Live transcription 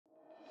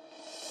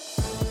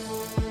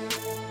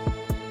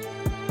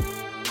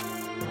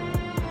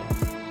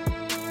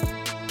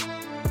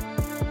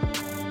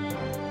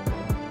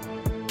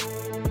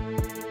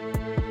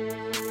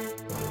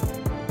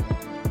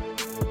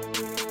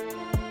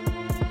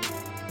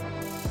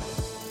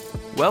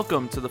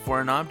Welcome to The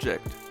Foreign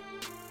Object.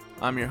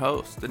 I'm your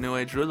host, the New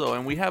Age Rulo,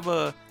 and we have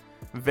a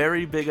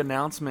very big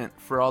announcement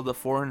for all the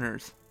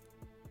foreigners.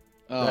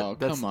 Oh,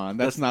 come on.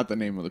 That's not the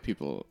name of the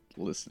people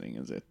listening,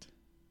 is it?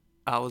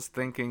 I was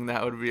thinking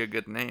that would be a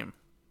good name.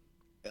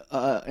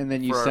 And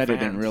then you For our said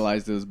it and fans.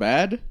 realized it was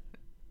bad?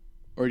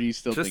 Or do you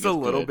still Just think it's a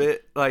little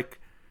good? bit,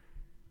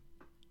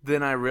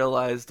 then I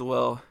realized,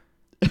 well,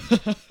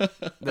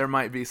 there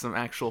might be some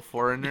actual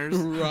foreigners.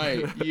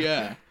 Right,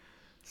 yeah.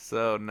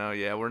 So, no,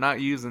 we're not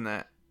using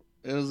that.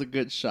 It was a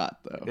good shot,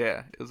 though.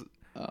 Yeah, it was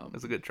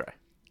a good try.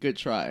 Good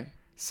try.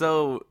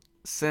 So,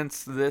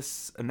 since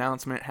this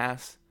announcement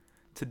has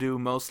to do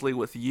mostly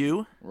with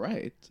you,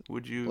 Right.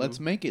 would you... Let's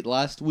make it.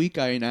 Last week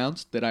I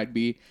announced that I'd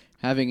be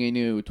having a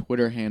new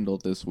Twitter handle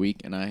this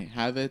week, and I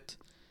have it.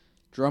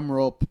 Drum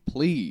roll,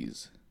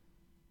 please.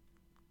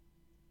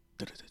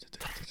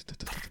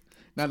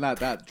 Not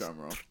that drum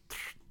roll.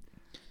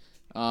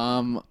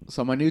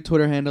 So my new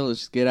Twitter handle, let's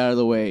just get out of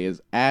the way,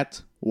 is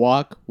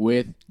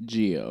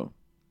 @WalkWithGeo.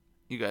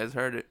 You guys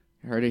heard it.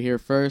 Heard it here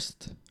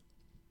first.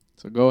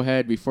 So go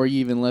ahead, before you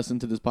even listen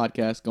to this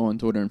podcast, go on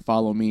Twitter and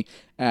follow me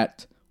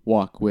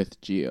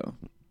 @WalkWithGeo.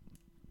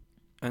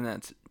 And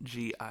that's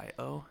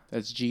G-I-O.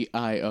 That's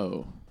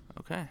G-I-O.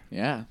 Okay.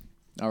 Yeah.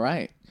 All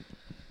right.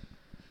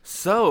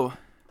 So,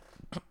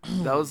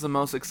 that was the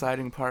most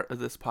exciting part of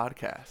this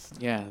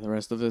podcast. Yeah, the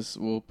rest of this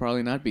will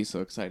probably not be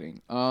so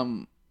exciting.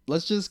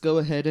 Let's just go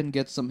ahead and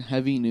get some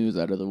heavy news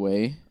out of the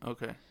way.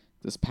 Okay.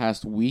 This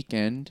past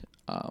weekend,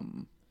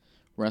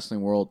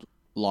 Wrestling World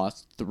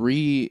lost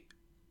 3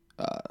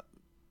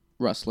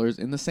 wrestlers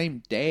in the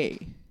same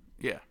day.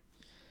 Yeah.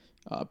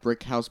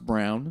 Brickhouse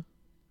Brown,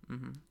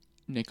 Mm-hmm.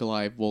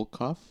 Nikolai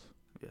Volkov,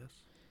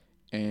 Yes.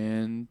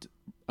 and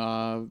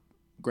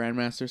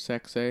Grandmaster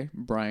Sexay,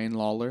 Brian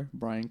Lawler,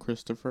 Brian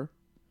Christopher.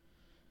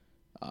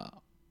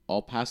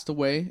 All passed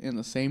away in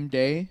the same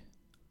day.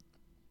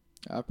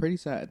 Pretty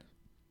sad,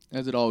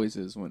 as it always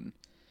is when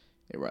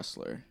a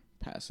wrestler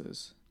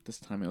passes. This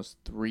time it was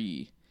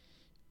 3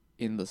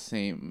 in the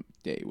same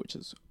day, which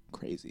is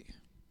crazy.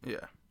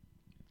 Yeah.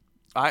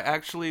 I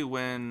actually,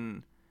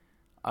 when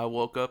I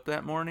woke up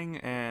that morning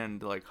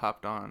and,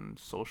 hopped on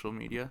social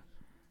media,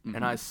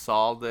 and I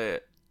saw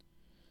that,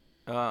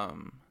 there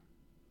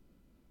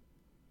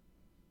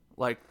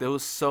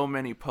was so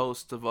many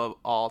posts of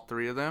all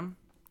 3 of them.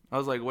 I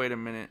was like, wait a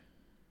minute.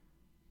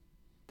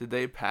 Did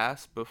they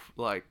pass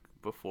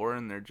before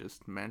and they're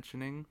just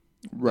mentioning?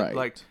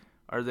 Right.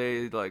 Are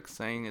they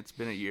saying it's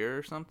been a year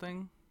or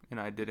something and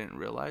I didn't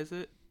realize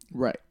it?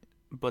 Right.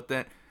 But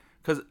then,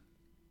 because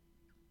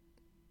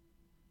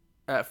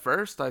at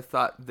first I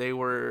thought they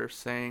were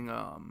saying,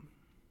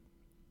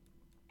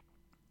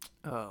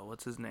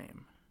 what's his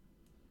name?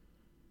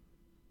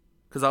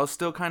 Because I was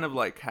still kind of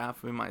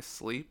half in my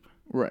sleep.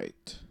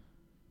 Right.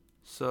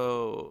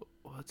 So,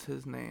 what's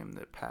his name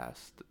that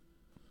passed?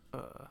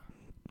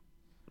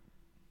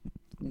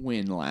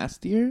 When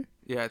last year?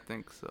 Yeah, I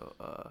think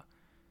so.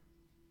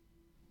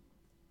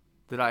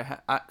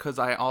 Because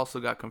I also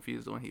got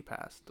confused when he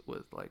passed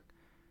with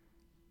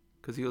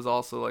because he was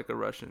also a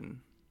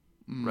Russian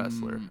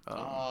wrestler.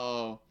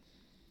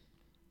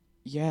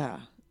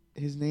 Yeah.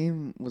 His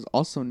name was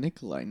also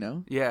Nikolai,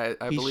 no? Yeah,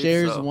 I believe he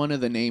shares so. one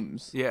of the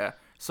names. Yeah,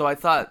 so I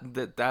thought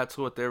that's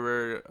what they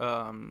were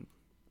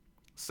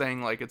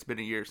saying, it's been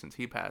a year since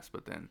he passed,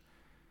 but then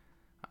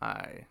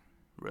I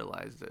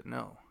realized that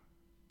no,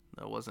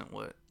 that wasn't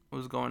what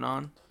was going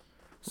on.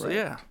 So Right.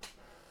 yeah.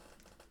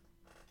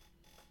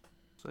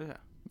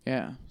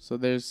 Yeah, so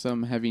there's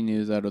some heavy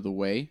news out of the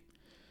way.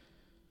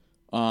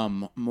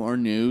 More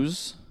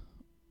news.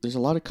 There's a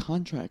lot of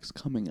contracts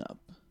coming up.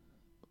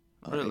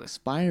 Really?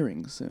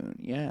 Expiring soon,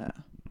 yeah.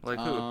 Like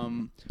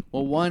who?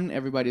 Well, one,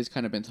 everybody's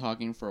kind of been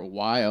talking for a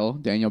while.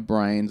 Daniel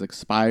Bryan's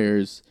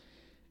expires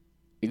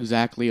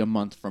exactly a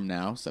month from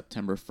now.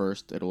 September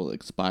 1st, it will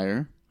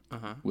expire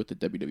with the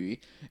WWE.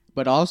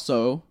 But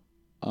also,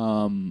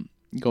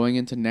 going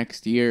into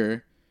next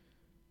year,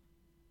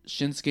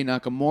 Shinsuke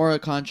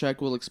Nakamura contract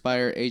will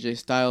expire, AJ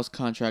Styles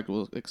contract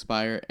will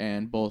expire,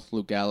 and both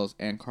Luke Gallows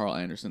and Carl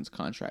Anderson's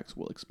contracts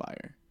will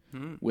expire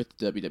with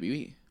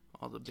WWE.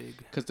 All the big...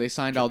 Because they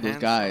signed Japan all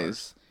those guys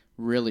stars.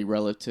 really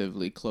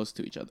relatively close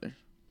to each other.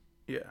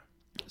 Yeah.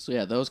 So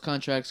yeah, those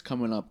contracts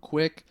coming up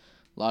quick.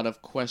 A lot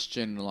of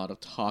question, a lot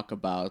of talk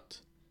about,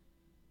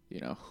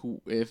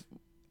 who, if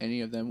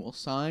any of them will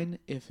sign,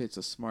 if it's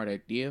a smart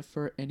idea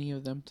for any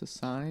of them to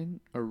sign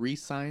or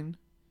re-sign.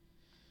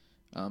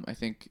 I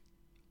think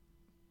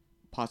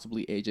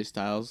possibly AJ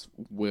Styles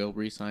will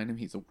re-sign him.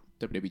 He's a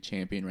WWE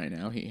champion right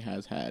now. He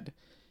has had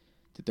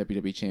the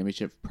WWE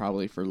championship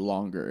probably for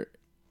longer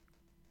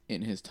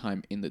in his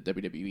time in the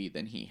WWE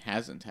than he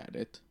hasn't had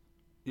it.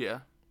 Yeah.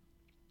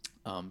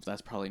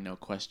 That's probably no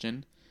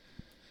question.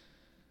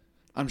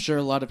 I'm sure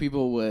a lot of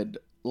people would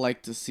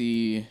like to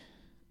see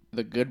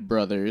the Good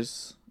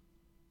Brothers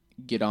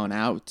get on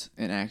out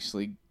and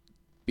actually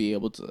be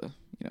able to,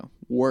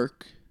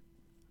 work.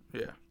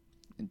 Yeah.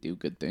 And do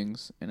good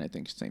things. And I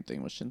think same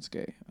thing with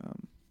Shinsuke,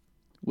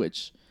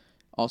 which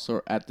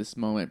Also, at this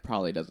moment,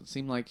 probably doesn't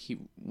seem like he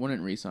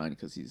wouldn't resign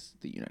because he's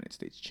the United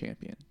States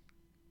champion.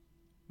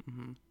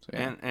 Hmm. So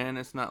yeah, And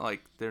it's not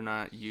like they're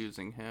not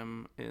using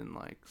him in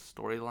like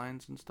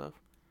storylines and stuff.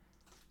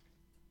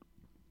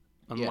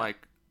 yeah.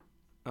 Unlike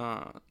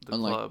the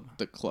Unlike club,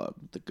 the club,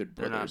 the Good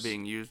they're not Brothers.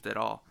 being used at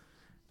all.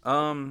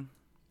 Um,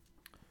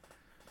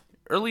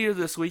 Earlier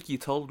this week, you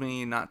told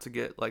me not to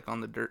get like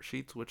on the dirt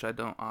sheets, which I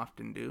don't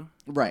often do,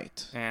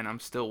 Right. and I'm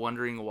still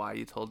wondering why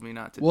you told me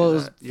not to Well, do it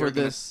was that. for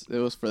this. It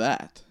was for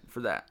that.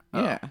 For that.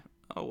 Yeah.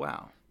 Oh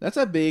wow. That's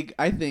I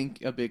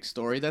think, a big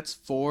story. That's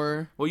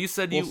Well, you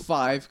said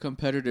 5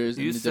 competitors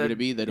in you the said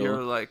WWE you're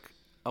that'll. like,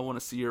 I want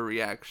to see your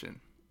reaction.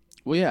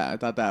 Well, yeah, I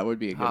thought that would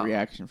be a good How?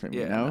 reaction from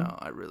you, Yeah, no? no,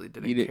 I really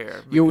didn't You did,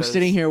 care. you were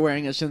sitting here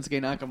wearing a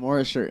Shinsuke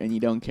Nakamura shirt and you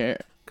don't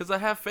care. Because I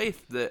have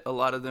faith that a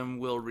lot of them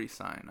will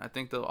resign. I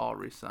think they'll all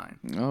resign.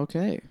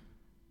 Okay.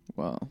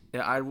 Well,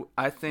 Yeah,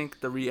 I think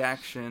the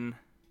reaction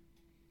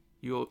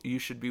you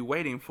should be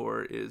waiting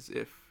for is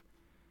if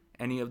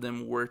any of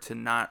them were to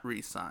not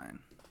resign.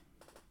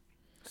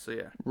 So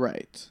yeah.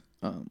 right.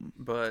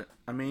 But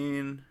I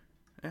mean,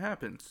 it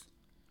happens.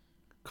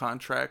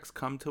 Contracts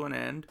come to an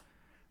end,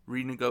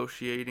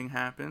 renegotiating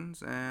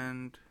happens,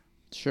 and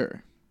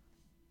Sure.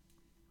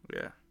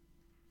 yeah.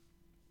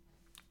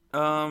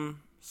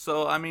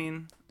 So I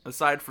mean,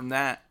 aside from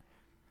that,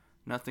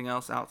 nothing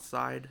else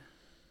outside.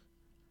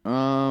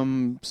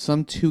 Some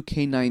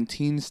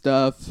 2K19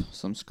 stuff,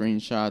 some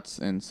screenshots,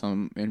 and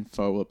some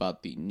info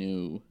about the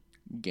new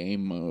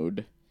game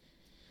mode.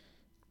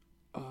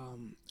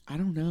 I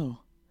don't know.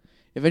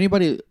 If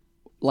anybody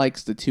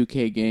likes the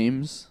 2K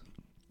games,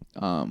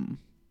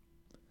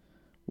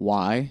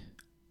 why?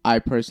 I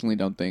personally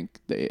don't think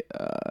they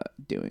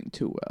doing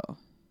too well.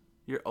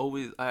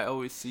 I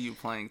always see you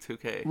playing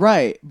 2K.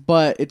 Right,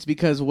 but it's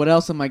because what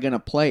else am I gonna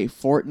play?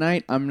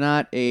 Fortnite? I'm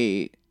not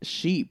a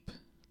sheep,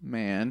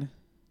 man.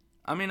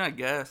 I mean, I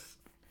guess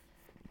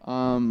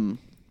Um,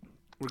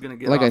 we're gonna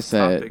get like I off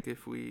said, topic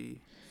if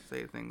we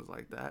say things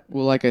like that.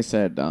 well, like I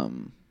said,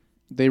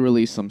 they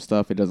released some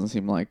stuff. It doesn't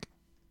seem like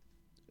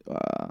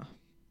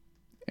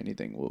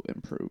anything will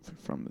improve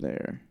from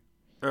there.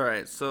 All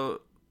right,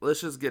 so let's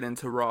just get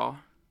into Raw.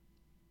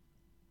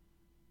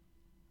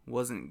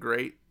 Wasn't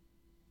great,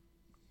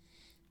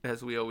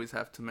 as we always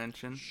have to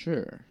mention.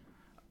 Sure.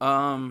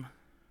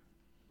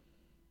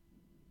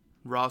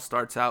 Raw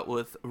starts out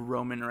with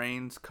Roman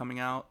Reigns coming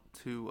out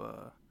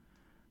to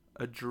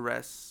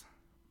address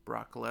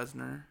Brock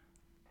Lesnar.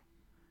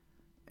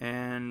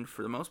 And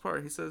for the most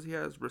part, he says he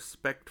has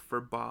respect for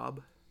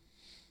Bob.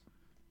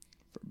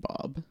 For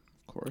Bob,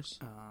 of course.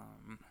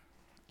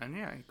 And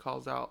yeah, he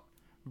calls out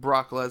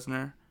Brock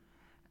Lesnar.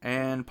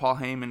 And Paul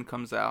Heyman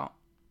comes out.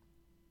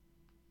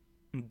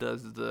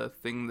 Does the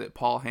thing that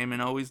Paul Heyman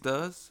always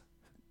does.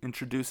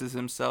 Introduces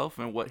himself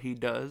and what he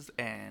does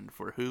and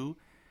for who.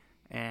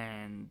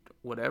 And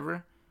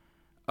whatever.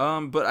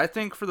 But I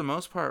think for the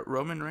most part,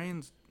 Roman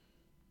Reigns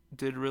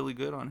did really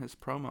good on his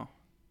promo.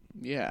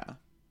 Yeah.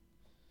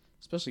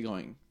 Especially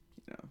going,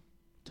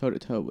 toe to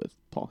toe with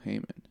Paul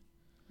Heyman.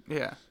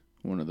 Yeah.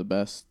 One of the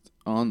best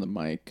on the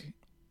mic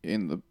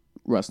in the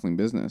wrestling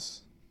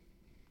business.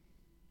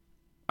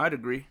 I'd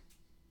agree.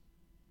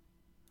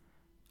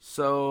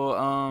 So,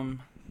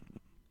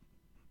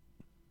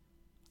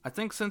 I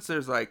think since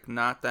there's like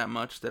not that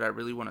much that I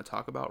really want to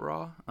talk about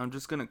Raw, I'm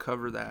just gonna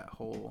cover that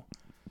whole.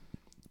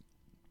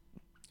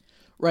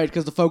 Right,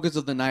 because the focus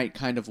of the night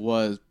kind of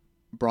was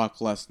Brock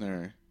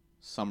Lesnar,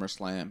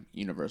 SummerSlam,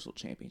 Universal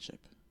Championship.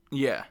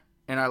 Yeah,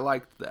 and I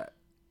liked that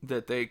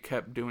they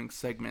kept doing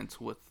segments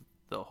with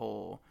the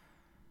whole,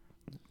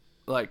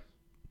 like,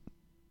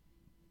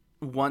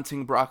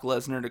 wanting Brock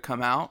Lesnar to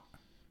come out,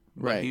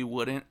 but Right. he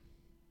wouldn't,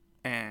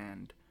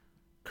 and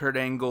Kurt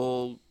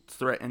Angle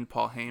threatened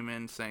Paul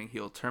Heyman, saying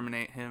he'll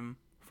terminate him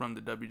from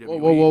the WWE.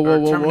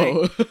 Whoa,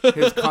 Terminate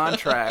his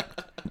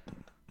contract.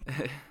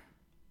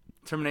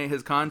 Terminate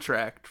his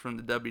contract from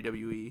the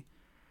WWE.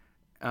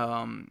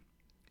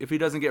 If he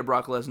doesn't get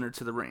Brock Lesnar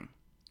to the ring.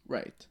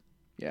 Right.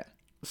 Yeah.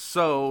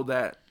 So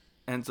that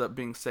ends up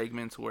being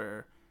segments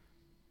where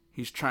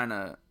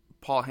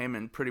Paul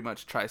Heyman pretty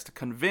much tries to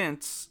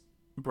convince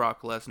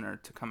Brock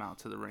Lesnar to come out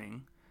to the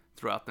ring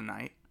throughout the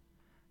night.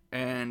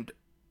 And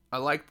I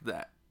liked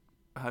that.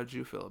 How did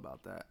you feel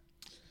about that?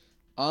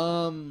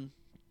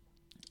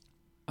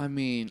 I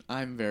mean,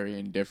 I'm very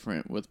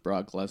indifferent with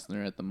Brock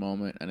Lesnar at the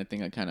moment, and I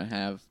think I kind of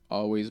have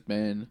always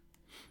been.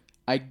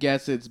 I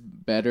guess it's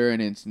better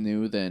and it's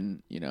new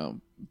than,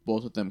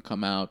 both of them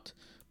come out.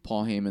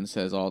 Paul Heyman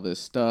says all this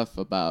stuff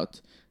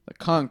about the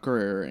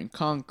Conqueror and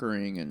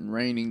conquering and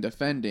reigning,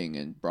 defending,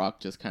 and Brock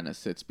just kind of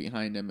sits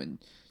behind him and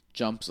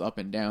jumps up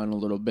and down a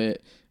little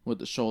bit with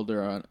the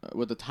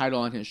title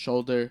on his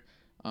shoulder.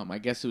 I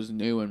guess it was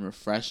new and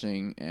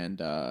refreshing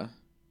and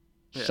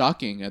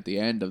shocking at the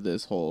end of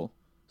this whole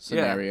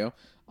scenario.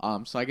 Yeah.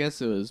 So I guess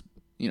it was,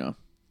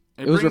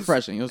 it was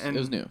refreshing. It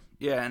was new.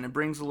 Yeah, and it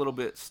brings a little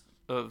bit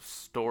of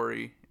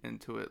story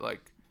into it,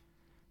 like,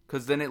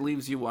 because then it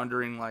leaves you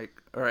wondering,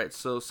 like, all right,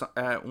 so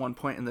at one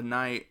point in the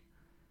night,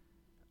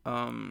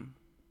 Lesnar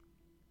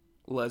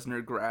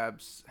Lesnar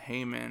grabs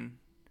Heyman,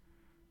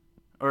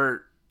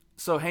 or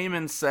so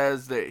Heyman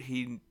says that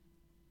he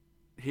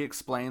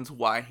explains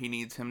why he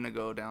needs him to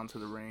go down to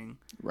the ring,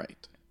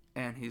 Right.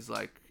 and he's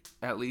like,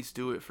 at least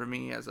do it for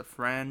me as a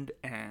friend,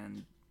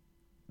 and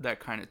that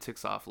kind of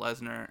ticks off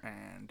Lesnar,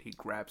 and he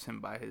grabs him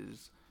by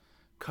his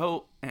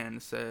coat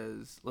and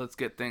says, let's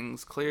get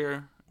things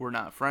clear, we're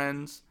not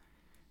friends,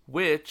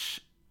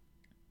 which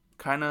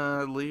kind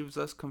of leaves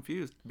us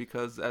confused,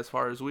 because as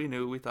far as we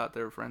knew, we thought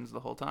they were friends the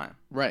whole time.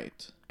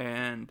 Right.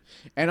 And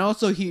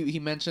also he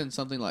mentioned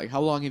something like,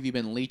 how long have you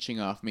been leeching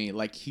off me?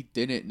 Like he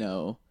didn't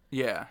know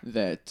yeah,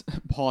 that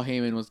Paul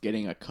Heyman was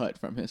getting a cut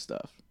from his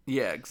stuff.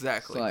 yeah,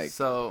 exactly.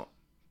 So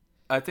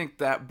I think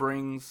that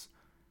brings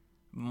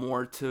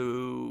more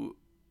to,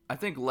 I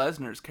think,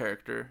 Lesnar's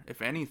character,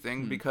 if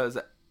anything, because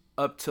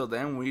up till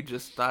then we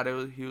just thought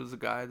he was a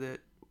guy that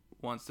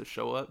wants to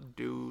show up,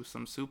 do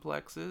some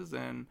suplexes,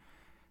 and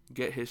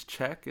get his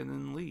check and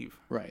then leave.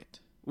 Right.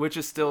 Which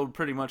is still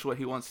pretty much what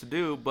he wants to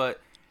do,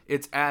 but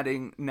it's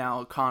adding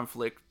now a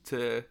conflict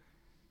to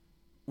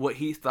what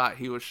he thought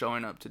he was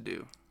showing up to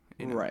do.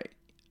 You know? Right.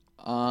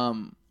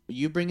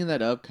 You bringing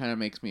that up kind of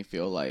makes me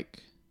feel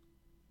like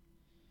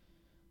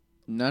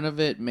none of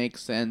it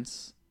makes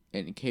sense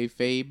in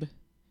kayfabe,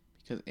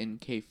 because in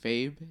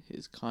kayfabe,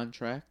 his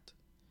contract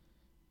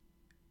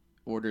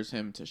orders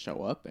him to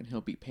show up, and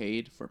he'll be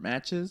paid for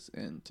matches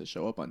and to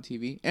show up on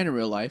TV. And in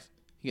real life,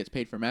 he gets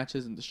paid for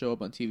matches and to show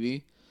up on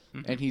TV.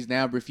 And he's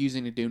now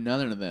refusing to do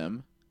none of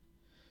them.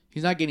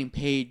 He's not getting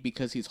paid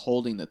because he's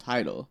holding the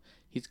title.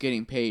 He's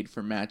getting paid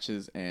for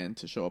matches and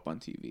to show up on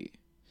TV.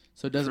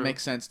 So it doesn't make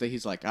sense that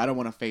he's like, I don't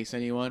want to face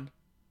anyone.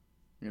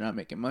 You're not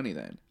making money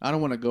then. I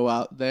don't want to go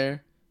out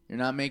there. You're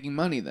not making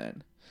money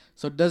then.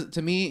 So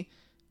to me,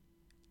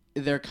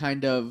 they're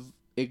kind of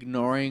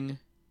ignoring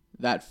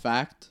that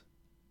fact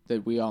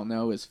that we all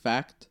know is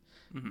fact,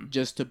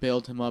 just to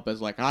build him up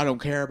as like, I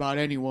don't care about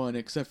anyone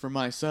except for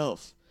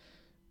myself.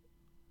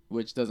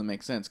 Which doesn't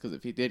make sense, because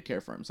if he did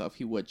care for himself,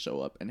 he would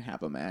show up and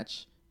have a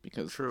match,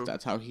 because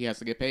that's how he has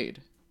to get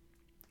paid.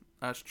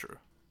 That's true.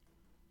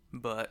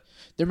 But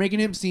they're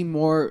making him seem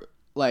more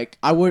like,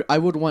 I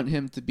would want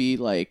him to be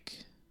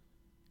like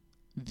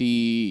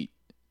they're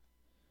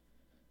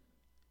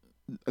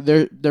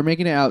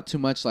making it out too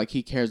much like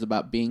he cares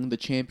about being the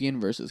champion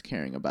versus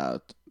caring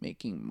about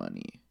making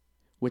money,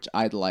 which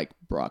I'd like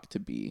Brock to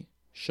be,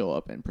 show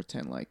up and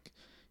pretend like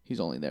he's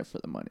only there for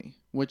the money,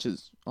 which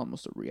is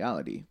almost a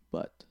reality,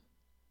 but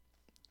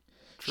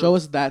show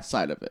us that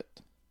side of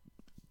it.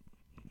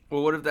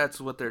 Well, what if that's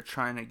what they're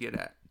trying to get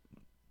at?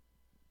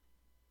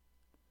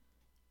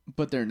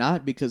 But they're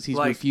not, because he's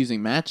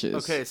refusing matches.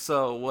 Okay,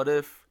 so what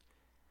if,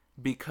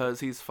 because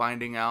he's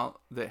finding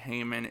out that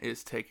Heyman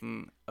is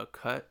taking a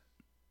cut,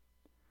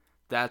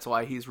 that's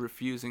why he's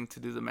refusing to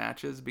do the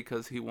matches,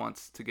 because he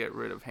wants to get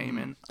rid of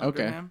Heyman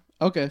under him?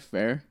 Okay,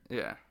 fair.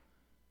 Yeah.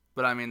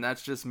 But I mean,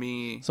 that's just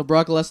me. So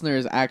Brock Lesnar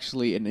is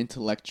actually an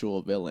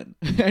intellectual villain,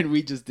 and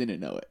we just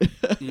didn't know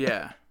it.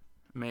 Yeah,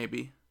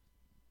 maybe.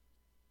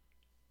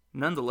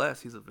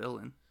 Nonetheless, he's a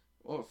villain.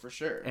 Oh, for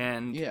sure.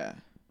 And yeah,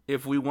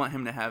 if we want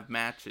him to have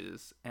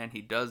matches and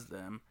he does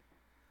them,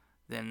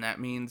 then that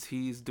means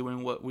he's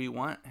doing what we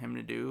want him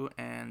to do,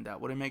 and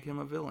that wouldn't make him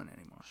a villain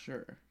anymore.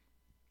 Sure.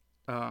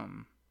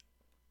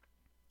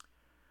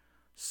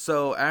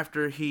 So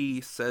after he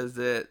says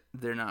that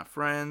they're not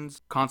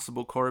friends,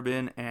 Constable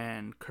Corbin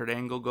and Kurt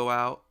Angle go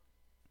out.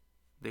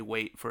 They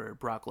wait for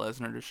Brock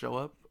Lesnar to show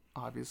up,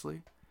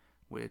 obviously,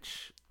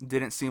 which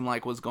didn't seem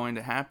like was going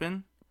to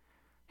happen.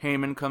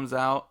 Heyman comes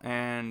out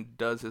and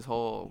does his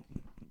whole,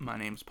 my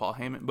name's Paul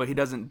Heyman, but he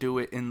doesn't do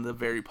it in the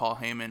very Paul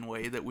Heyman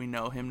way that we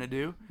know him to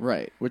do.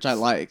 Right, which I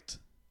liked.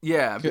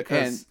 Yeah,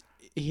 because... And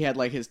he had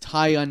like his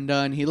tie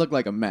undone. He looked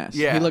like a mess.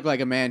 Yeah. He looked like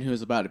a man who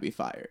was about to be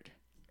fired.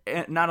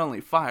 And not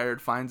only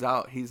fired, finds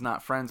out he's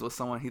not friends with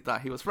someone he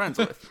thought he was friends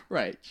with.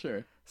 Right,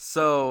 sure.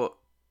 So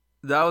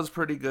that was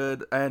pretty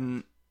good,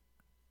 and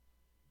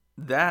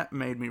that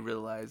made me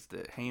realize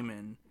that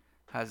Heyman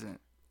hasn't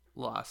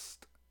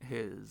lost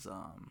his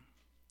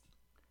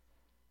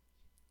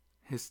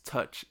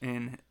touch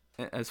in,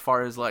 as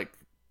far as like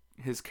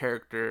his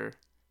character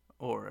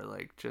or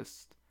like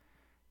just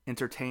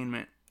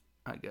entertainment,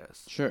 I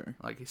guess. Sure.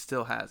 Like he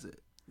still has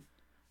it.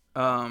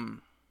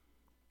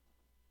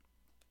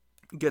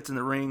 Gets in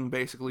the ring,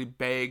 basically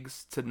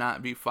begs to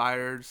not be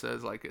fired,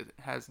 says like it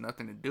has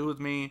nothing to do with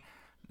me.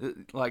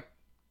 Like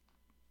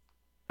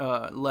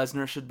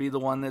Lesnar should be the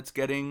one that's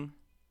getting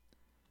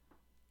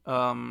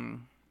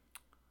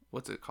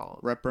what's it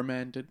called?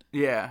 Reprimanded.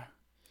 Yeah.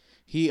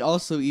 He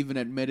also even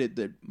admitted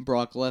that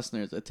Brock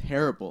Lesnar is a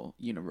terrible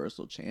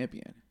Universal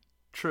Champion.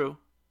 True.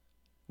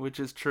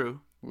 Which is true.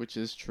 Which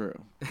is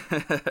true.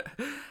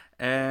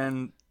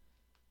 And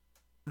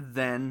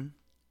then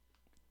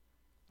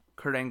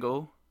Kurt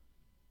Angle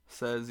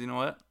says, you know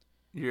what?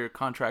 Your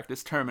contract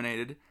is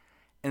terminated.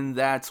 And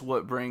that's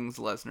what brings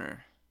Lesnar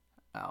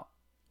out.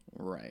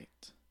 Right.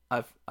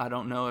 I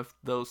don't know if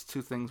those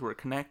two things were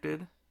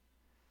connected.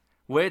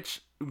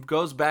 Which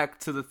goes back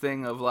to the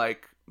thing of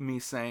like me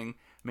saying,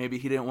 maybe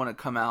he didn't want to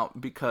come out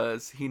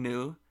because he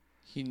knew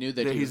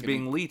that he he's was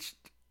being leached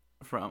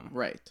from.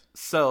 right.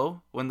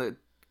 So when the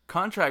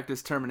contract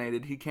is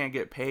terminated, he can't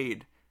get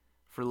paid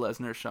for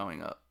Lesnar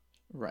showing up.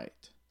 Right.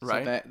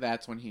 Right. So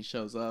that's when he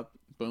shows up.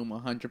 Boom,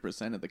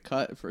 100% of the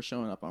cut for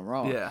showing up on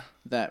Raw. Yeah.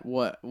 That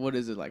what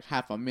is it, like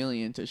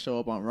 $500,000 to show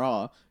up on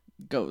Raw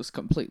goes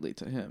completely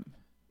to him.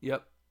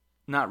 Yep.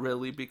 Not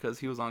really, because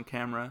he was on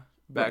camera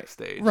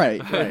backstage. Right.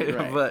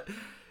 but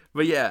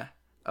yeah.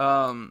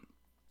 So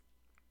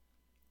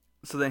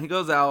then he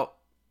goes out,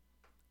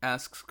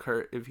 asks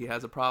Kurt if he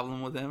has a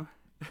problem with him.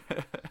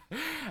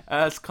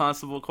 Asks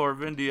Constable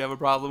Corbin, do you have a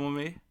problem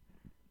with me?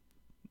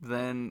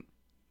 Then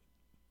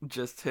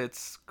just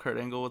hits Kurt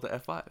Angle with the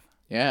F5.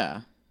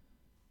 Yeah.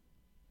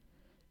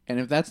 And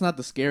if that's not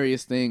the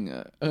scariest thing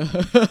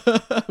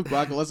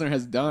Brock Lesnar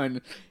has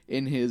done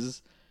in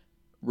his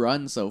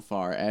run so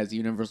far as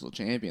Universal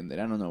Champion, then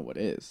I don't know what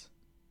is.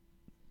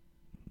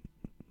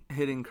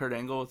 Hitting Kurt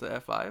Angle with the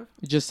F5?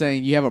 Just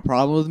saying, you have a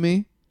problem with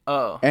me?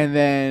 Oh. And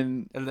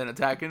then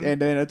attacking? And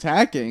then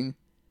attacking.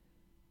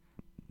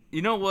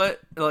 You know what?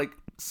 Like,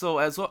 so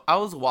as I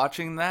was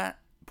watching that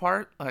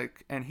part,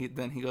 like, and he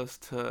goes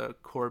to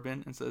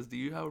Corbin and says, do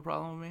you have a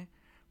problem with me?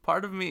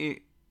 Part of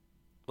me,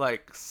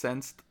 like,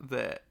 sensed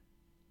that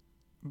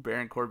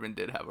Baron Corbin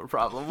did have a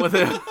problem with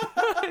him.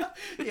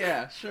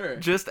 Yeah, sure.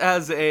 Just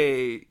as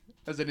an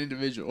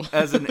individual.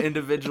 as an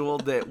individual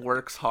that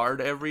works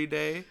hard every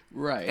day.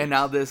 Right. And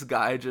now this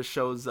guy just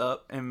shows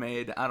up and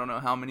made, I don't know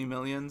how many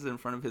millions in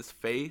front of his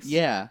face.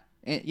 Yeah.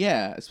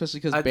 Especially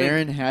because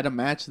Baron had a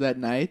match that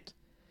night.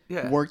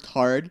 Yeah. Worked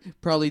hard.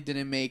 Probably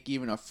didn't make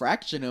even a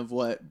fraction of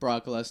what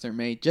Brock Lesnar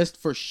made just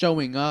for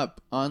showing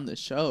up on the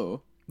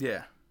show.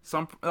 Yeah.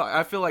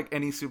 I feel like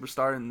any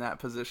superstar in that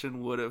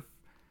position would have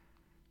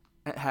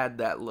had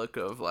that look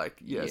of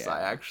like, yes,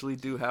 I actually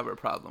do have a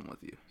problem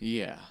with you.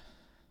 Yeah.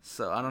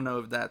 So I don't know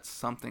if that's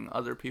something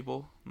other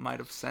people might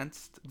have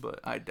sensed, but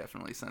I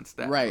definitely sensed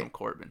that from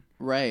Corbin.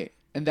 Right.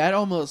 And that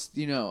almost,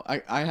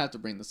 I have to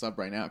bring this up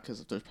right now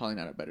because there's probably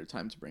not a better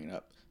time to bring it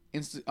up.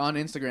 On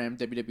Instagram,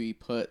 WWE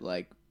put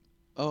like,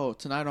 oh,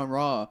 tonight on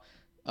Raw,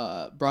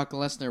 Brock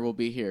Lesnar will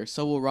be here.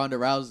 So will Ronda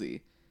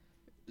Rousey.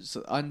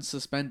 So,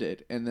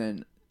 unsuspended. And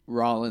then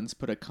Rollins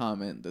put a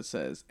comment that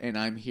says, and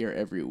I'm here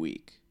every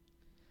week.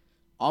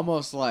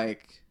 Almost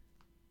like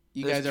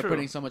you guys are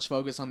putting so much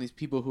focus on these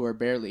people who are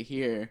barely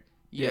here.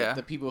 Yet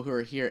the people who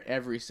are here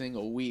every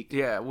single week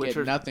which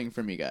get nothing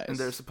from you guys. And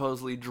they're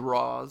supposedly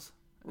draws.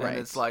 Right. And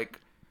it's like,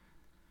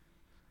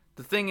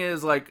 the thing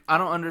is, like, I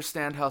don't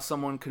understand how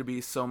someone could be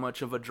so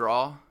much of a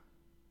draw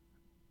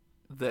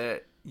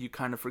that you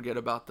kind of forget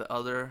about the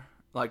other,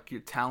 like,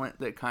 your talent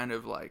that kind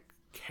of, like,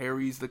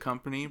 carries the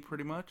company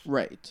pretty much.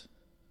 Right.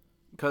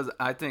 Because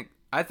I think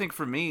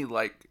for me,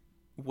 like,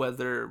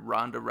 whether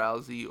Ronda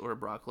Rousey or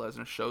Brock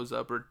Lesnar shows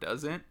up or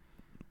doesn't,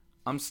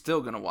 I'm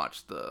still going to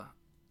watch the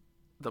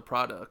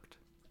product.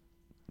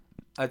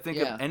 I think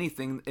if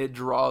anything, it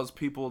draws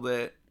people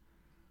that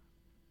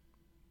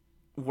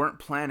weren't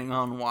planning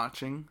on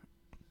watching.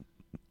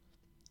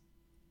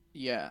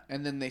 Yeah,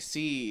 and then they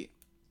see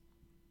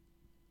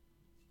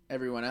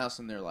everyone else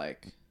and they're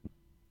like,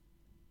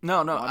 no,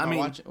 I mean,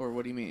 watching, or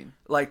what do you mean?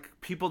 Like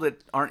people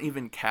that aren't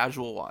even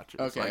casual watchers.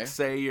 Okay. Like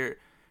say you're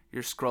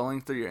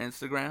scrolling through your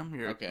Instagram,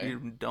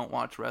 you don't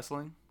watch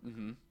wrestling,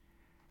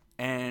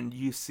 and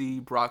you see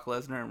Brock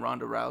Lesnar and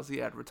Ronda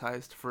Rousey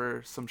advertised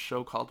for some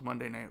show called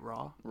Monday Night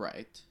Raw.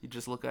 Right. You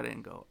just look at it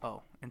and go,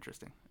 oh,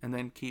 interesting, and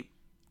then keep.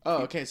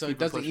 Okay, so it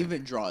doesn't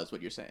even draw, is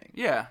what you're saying.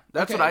 Yeah,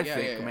 that's what I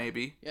think.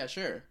 Maybe. Yeah,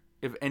 sure.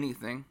 If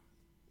anything.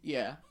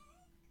 Yeah.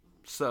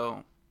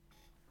 So,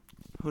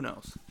 who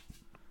knows?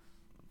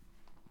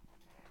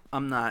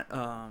 I'm not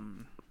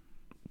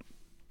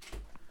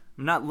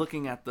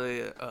looking at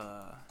the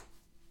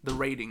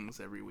ratings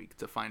every week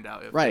to find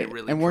out if they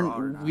really draw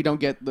or not. We don't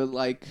get the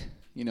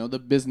the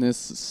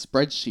business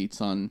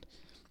spreadsheets on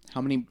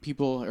how many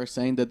people are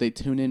saying that they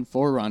tune in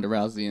for Ronda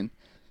Rousey and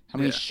how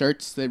many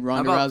shirts that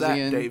Ronda How about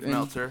Rousey that, Dave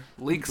Meltzer?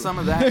 Leak some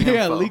of that info.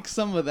 Yeah, leak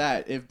some of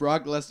that. If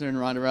Brock Lesnar and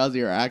Ronda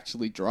Rousey are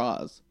actually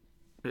draws.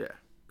 Yeah,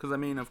 because I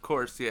mean, of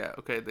course,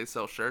 okay, they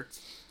sell shirts.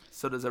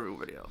 So does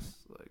everybody else.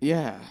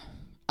 Yeah,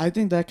 I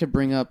think that could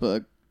bring up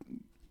a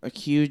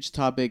huge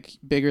topic,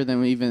 bigger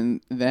than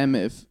even them,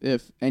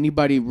 if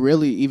anybody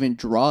really even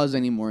draws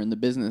anymore in the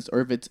business,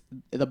 or if it's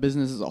the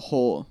business as a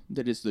whole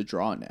that is the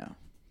draw now.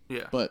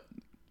 Yeah. But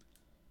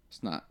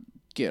let's not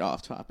get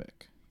off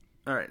topic.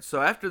 All right,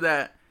 so after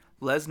that,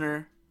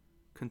 Lesnar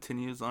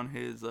continues on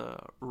his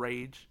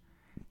rage,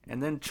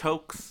 and then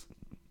chokes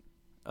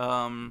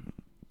Paul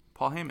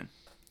Heyman.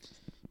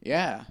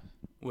 Yeah.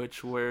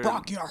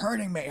 Brock, you're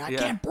hurting me. I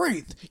can't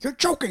breathe. You're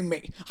choking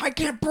me. I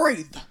can't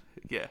breathe.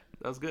 Yeah,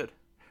 that was good.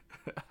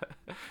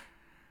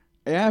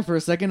 Yeah, for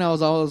a second I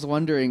was always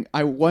wondering.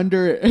 I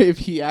wonder if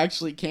he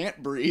actually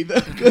can't breathe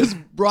because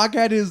Brock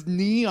had his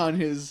knee on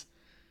his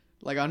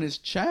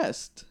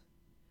chest.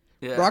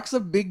 Yeah. Brock's a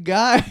big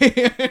guy,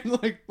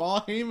 and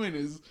Paul Heyman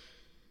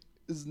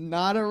is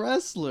not a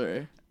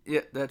wrestler.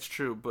 Yeah, that's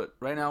true. But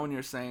right now, when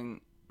you're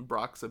saying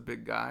Brock's a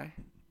big guy,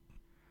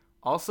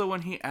 Also,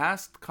 when he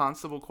asked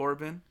Constable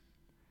Corbin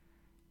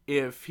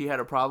if he had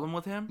a problem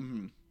with him,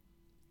 Mm-hmm.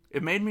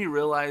 it made me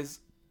realize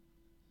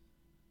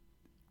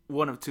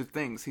one of two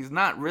things. He's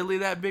not really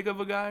that big of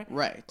a guy.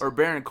 Right. Or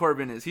Baron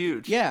Corbin is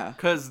huge. Yeah.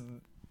 Because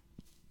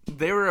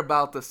they were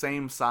about the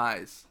same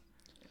size.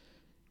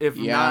 If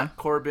Yeah. not,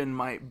 Corbin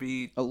might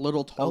be a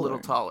little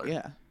taller.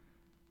 Yeah.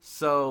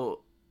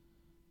 So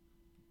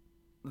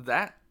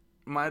that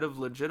might have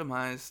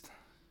legitimized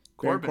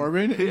Baron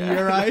Corbin. Corbin in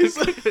your eyes?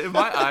 In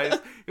my eyes,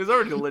 he was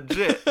already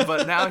legit,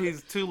 but now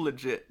he's too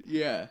legit.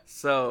 Yeah.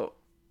 So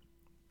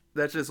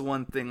that's just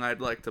one thing I'd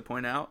like to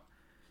point out.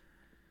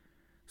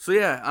 So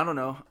yeah, I don't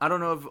know. I don't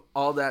know if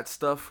all that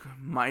stuff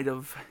might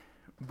have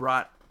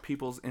brought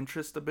people's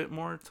interest a bit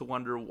more to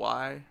wonder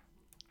why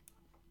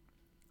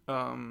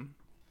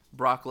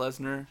Brock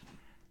Lesnar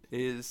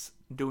is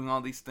doing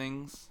all these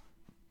things.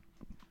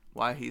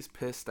 Why he's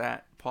pissed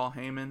at Paul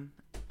Heyman.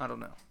 I don't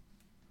know.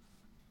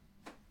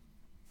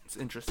 It's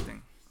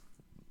interesting.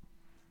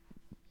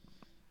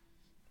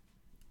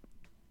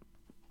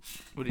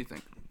 What do you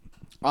think?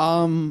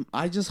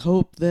 I just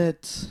hope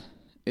that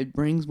it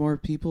brings more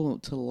people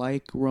to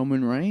like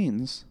Roman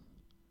Reigns.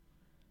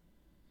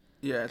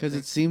 Yeah, Because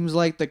it seems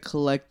like the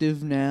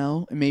collective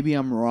now, and maybe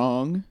I'm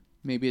wrong,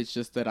 maybe it's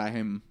just that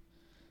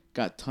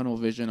got tunnel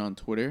vision on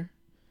Twitter,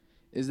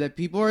 is that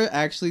people are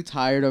actually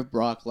tired of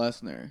Brock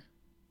Lesnar.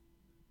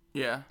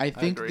 Yeah, I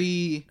think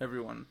agree.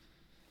 Everyone.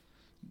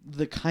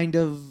 The kind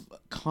of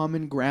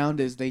common ground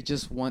is they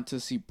just want to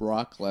see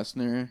Brock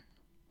Lesnar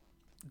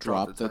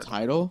drop the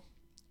title.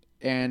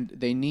 And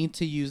they need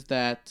to use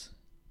that,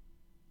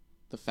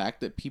 the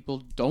fact that people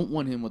don't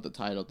want him with the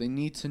title. They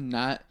need to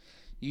not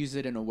use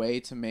it in a way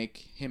to make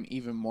him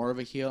even more of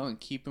a heel and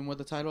keep him with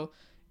the title.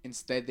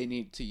 Instead, they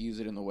need to use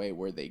it in a way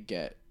where they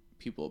get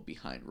people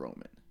behind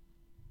Roman.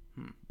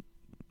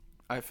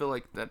 I feel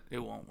like that it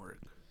won't work.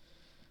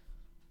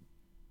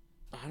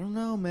 I don't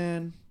know,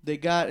 man. They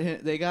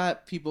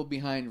got people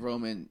behind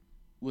Roman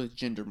with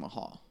Jinder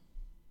Mahal.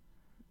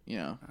 You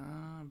know?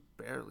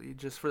 Barely.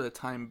 Just for the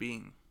time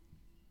being.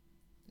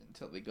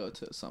 Until they go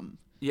to some...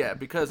 Yeah,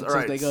 because,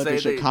 alright, they go to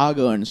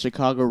Chicago and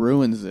Chicago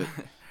ruins it.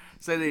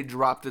 Say they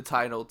drop the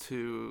title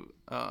to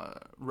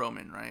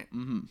Roman, right?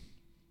 Mm-hmm.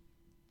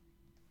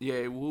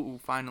 Yeah,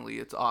 finally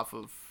it's off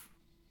of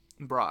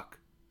Brock.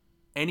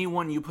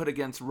 Anyone you put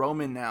against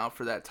Roman now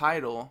for that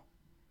title,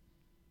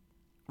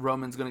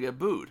 Roman's going to get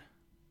booed.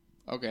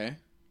 Okay.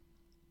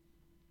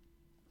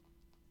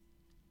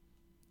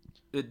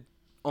 It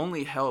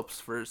only helps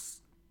for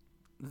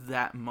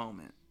that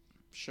moment.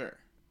 Sure.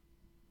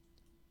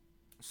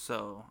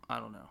 So, I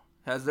don't know.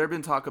 Has there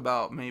been talk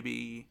about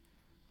maybe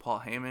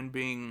Paul Heyman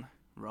being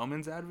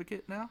Roman's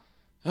advocate now?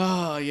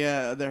 Oh,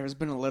 yeah, there has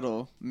been a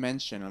little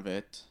mention of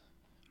it.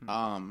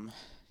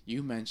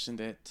 You mentioned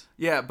it.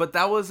 Yeah, but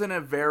that was in a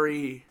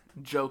very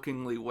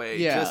jokingly way.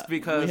 Yeah, just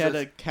because we had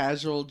a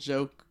casual,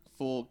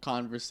 jokeful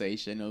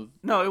conversation of...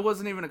 No, it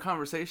wasn't even a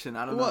conversation.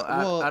 I don't know.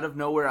 Out of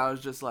nowhere, I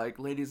was just like,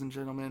 ladies and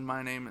gentlemen,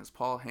 my name is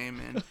Paul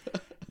Heyman,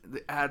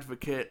 the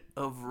advocate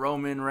of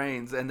Roman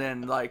Reigns. And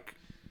then, like,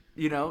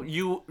 you know,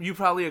 you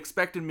probably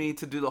expected me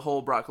to do the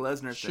whole Brock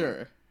Lesnar thing.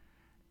 Sure.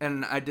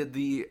 And I did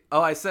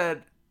I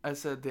said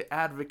the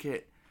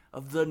advocate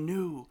of the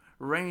new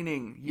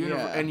reigning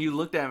universe. And you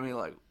looked at me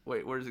like,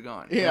 wait, where's it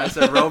going? Yeah. And I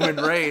said Roman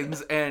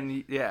Reigns,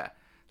 and yeah.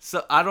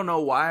 So I don't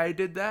know why I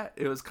did that.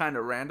 It was kind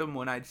of random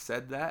when I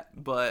said that,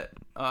 but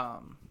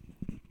and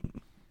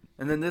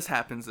then this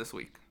happens this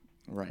week.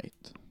 Right.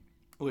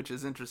 Which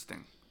is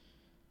interesting.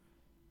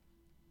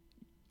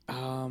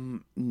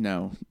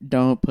 No.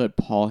 Don't put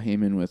Paul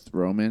Heyman with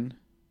Roman.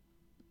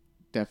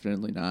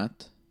 Definitely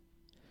not.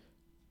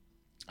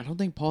 I don't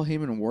think Paul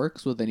Heyman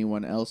works with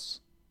anyone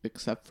else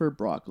except for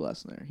Brock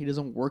Lesnar. He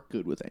doesn't work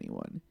good with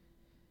anyone.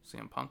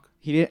 CM Punk?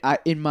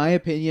 In my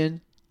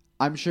opinion,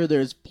 I'm sure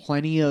there's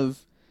plenty of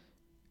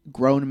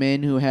grown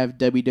men who have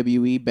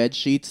WWE bed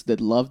sheets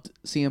that loved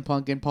CM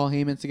Punk and Paul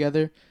Heyman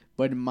together,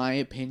 but in my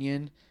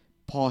opinion,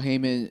 Paul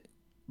Heyman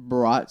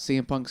brought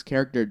CM Punk's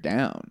character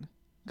down.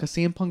 Because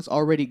CM Punk's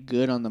already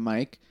good on the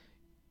mic.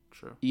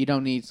 True. You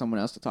don't need someone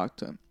else to talk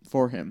to him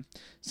for him.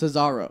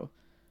 Cesaro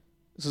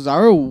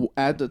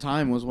at the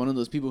time was one of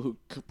those people who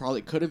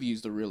probably could have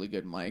used a really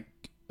good mic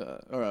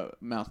or a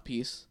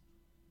mouthpiece.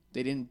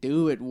 They didn't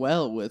do it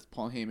well with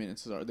Paul Heyman and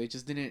Cesaro. They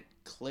just didn't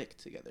click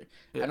together.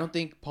 Yeah. I don't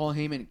think Paul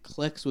Heyman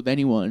clicks with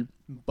anyone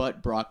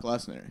but Brock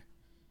Lesnar.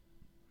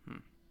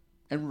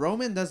 And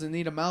Roman doesn't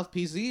need a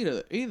mouthpiece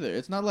either.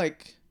 It's not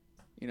like,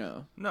 you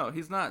know. No,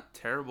 he's not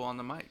terrible on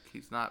the mic.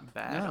 He's not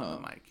bad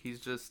on the mic. He's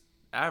just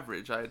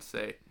average, I'd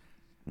say.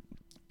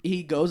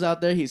 He goes out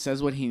there, he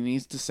says what he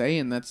needs to say,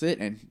 and that's it.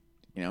 And,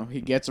 you know,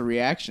 he gets a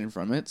reaction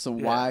from it. So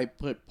why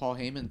put Paul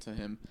Heyman to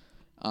him?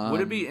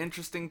 Would it be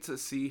interesting to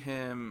see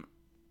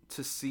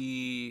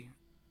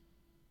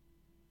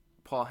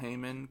Paul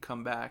Heyman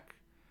come back,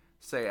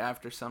 say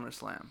after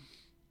SummerSlam?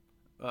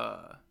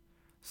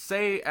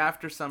 Say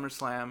after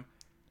SummerSlam,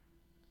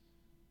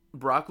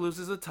 Brock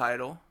loses a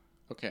title.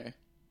 Okay.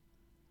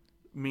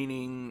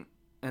 Meaning,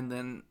 and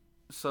then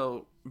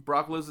So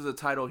Brock loses the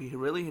title. He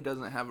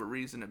doesn't have a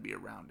reason to be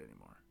around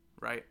anymore,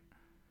 right?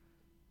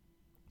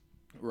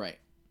 Right.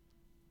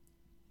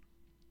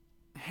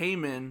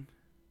 Heyman,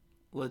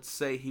 let's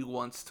say he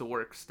wants to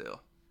work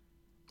still.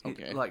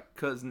 Okay.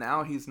 Because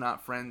now he's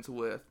not friends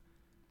with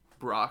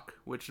Brock,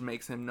 which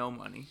makes him no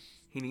money.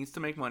 He needs to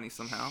make money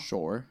somehow.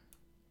 Sure.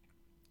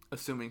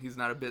 Assuming he's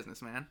not a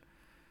businessman.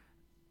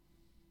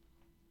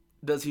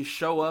 Does he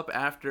show up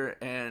after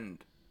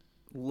and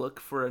look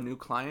for a new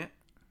client?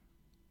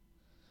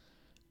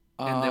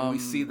 And then we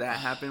see that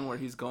happen where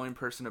he's going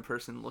person to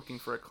person looking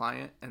for a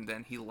client, and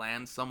then he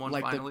lands someone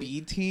like finally.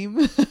 the B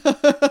team,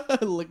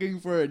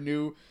 looking for a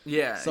new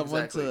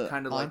someone exactly. to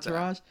Kind of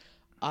entourage.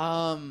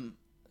 Like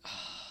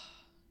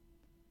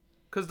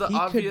because the he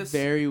obvious could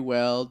very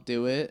well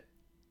do it.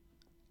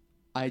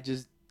 I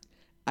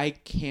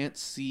can't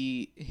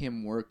see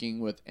him working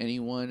with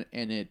anyone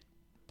and it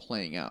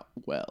playing out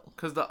well.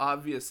 Because the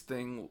obvious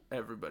thing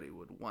everybody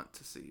would want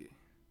to see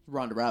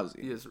Ronda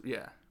Rousey is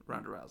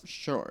Ronda Rousey.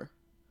 Sure.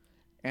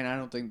 And I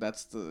don't think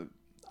that's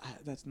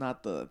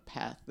not the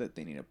path that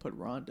they need to put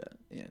Ronda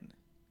in.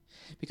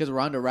 Because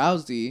Ronda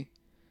Rousey,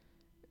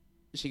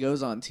 she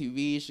goes on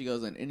TV, she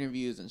goes on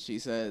interviews, and she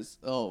says,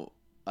 oh,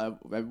 I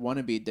want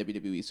to be a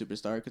WWE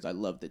superstar because I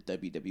love the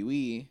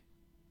WWE.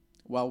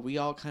 Well, we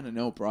all kind of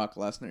know Brock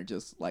Lesnar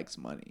just likes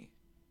money.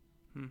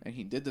 And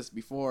he did this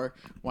before.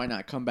 Why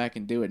not come back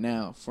and do it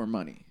now for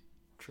money?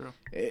 True.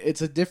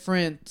 It's a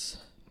different...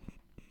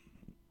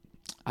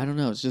 I don't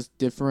know. It's just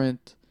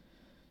different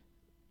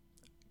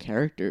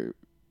character,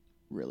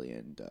 really,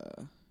 and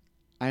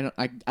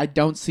I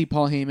don't see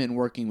Paul Heyman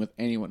working with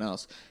anyone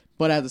else.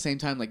 But at the same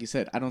time, like you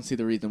said, I don't see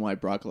the reason why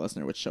Brock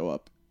Lesnar would show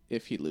up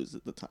if he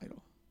loses the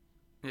title.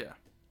 Yeah.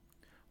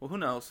 Well, who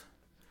knows?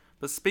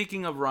 But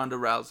speaking of Ronda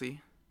Rousey,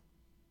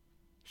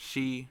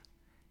 she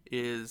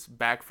is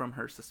back from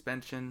her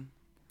suspension.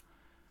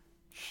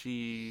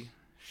 She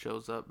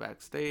shows up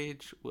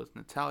backstage with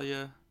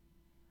Natalya.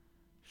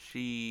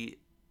 She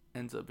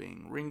ends up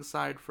being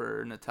ringside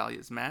for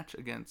Natalya's match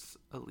against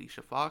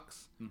Alicia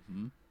Fox.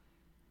 Mm-hmm.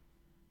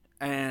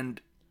 And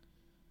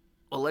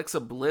Alexa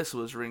Bliss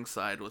was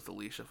ringside with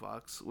Alicia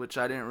Fox, which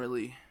I didn't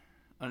really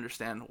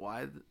understand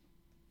why.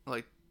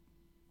 Like,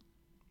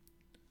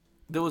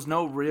 there was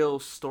no real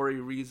story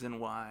reason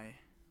why.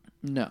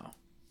 No.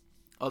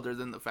 Other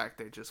than the fact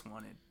they just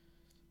wanted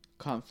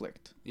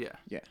conflict. Yeah.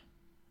 Yeah.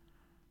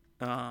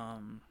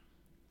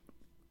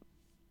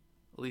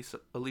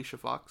 Alicia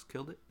Fox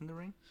killed it in the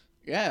ring.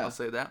 Yeah. I'll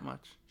say that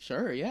much.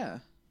 Sure, yeah.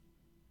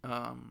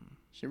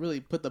 She really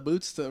put the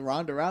boots to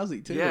Ronda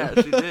Rousey, too. Yeah,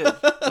 she did.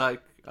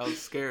 Like, I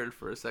was scared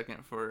for a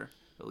second for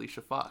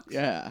Alicia Fox.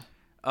 Yeah.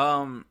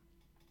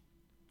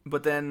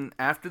 But then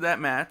after that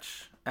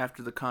match,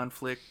 after the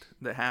conflict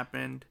that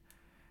happened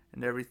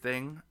and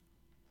everything,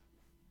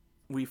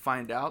 we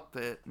find out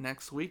that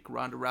next week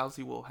Ronda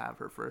Rousey will have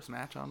her first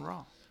match on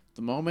Raw.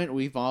 The moment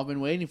we've all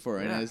been waiting for,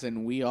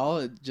 and we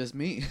all, just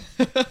me.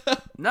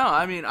 No,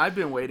 I mean, I've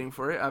been waiting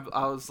for it.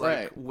 I was like,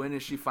 right. When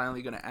is she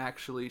finally going to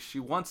actually... She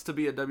wants to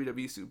be a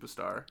WWE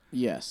superstar.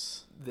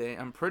 Yes.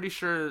 I'm pretty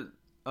sure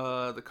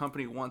the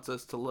company wants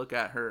us to look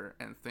at her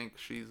and think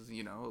she's,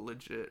 a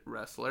legit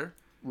wrestler.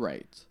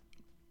 Right.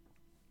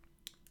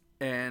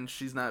 And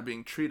she's not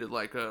being treated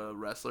like a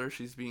wrestler.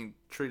 She's being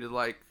treated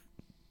like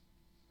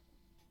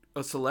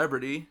a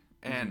celebrity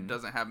and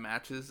doesn't have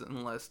matches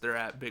unless they're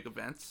at big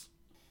events.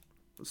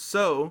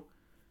 So,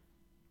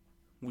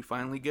 we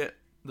finally get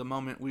the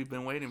moment we've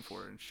been waiting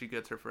for, and she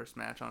gets her first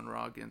match on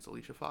Raw against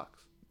Alicia Fox.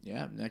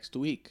 Yeah, next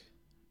week.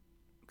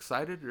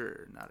 Excited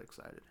or not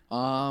excited?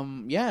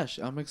 Yeah,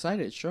 I'm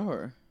excited,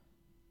 sure.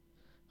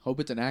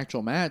 Hope it's an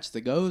actual match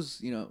that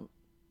goes,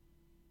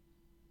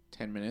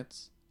 10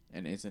 minutes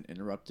and isn't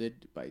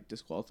interrupted by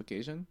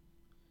disqualification.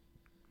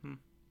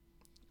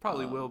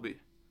 Probably will be,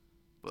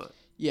 but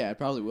yeah, it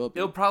probably will be.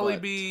 It'll probably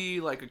be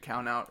like a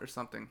count out or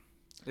something.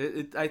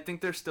 I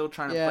think they're still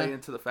trying to play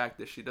into the fact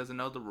that she doesn't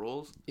know the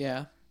rules.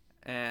 Yeah.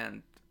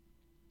 And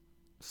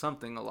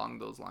something along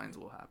those lines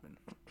will happen.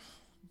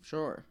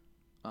 Sure.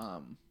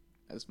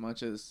 As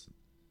much as,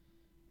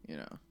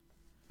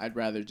 I'd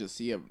rather just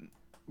see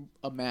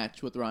a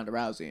match with Ronda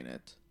Rousey in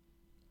it.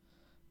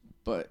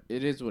 But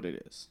it is what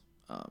it is.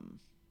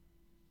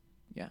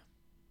 Yeah.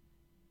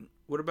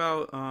 What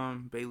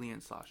about Bayley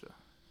and Sasha?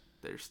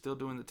 They're still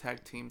doing the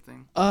tag team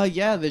thing?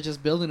 Yeah, they're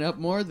just building up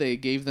more. They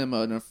gave them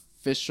an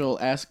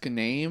official-esque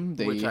name.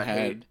 Which I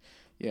hate.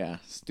 Yeah,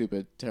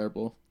 stupid,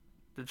 terrible.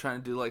 They're trying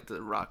to do like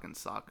the rock and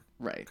sock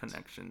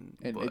connection.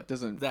 And but it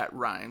doesn't... That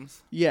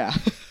rhymes. Yeah.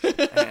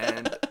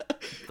 And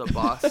the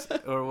boss,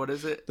 or what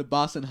is it? The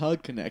boss and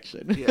hug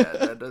connection. Yeah,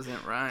 that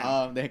doesn't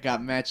rhyme. They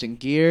got matching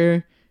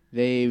gear.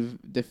 They've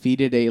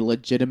defeated a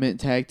legitimate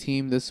tag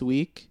team this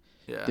week.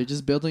 Yeah. They're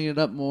just building it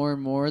up more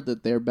and more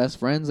that they're best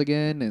friends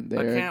again, and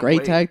they're a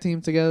great tag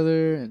team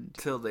together.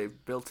 Until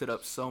they've built it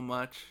up so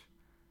much,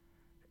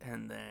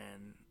 and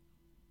then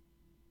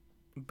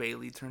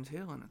Bayley turns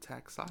heel and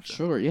attacks Sasha.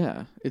 Sure,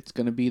 yeah. It's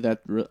going to be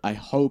that... I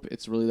hope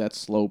it's really that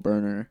slow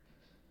burner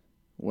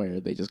where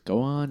they just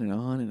go on and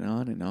on and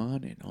on and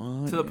on and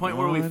on. To the point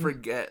where we on.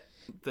 forget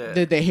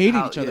that they hate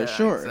each other. Yeah,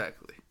 sure,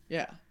 exactly.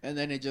 Yeah, and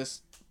then it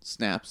just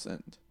snaps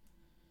and.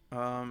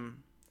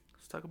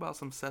 Let's talk about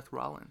some Seth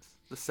Rollins.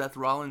 The Seth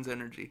Rollins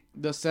energy.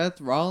 The Seth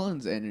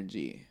Rollins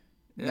energy.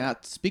 Yeah. Now,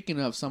 speaking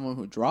of someone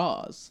who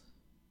draws,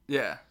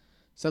 Yeah.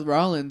 Seth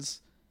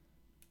Rollins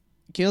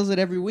kills it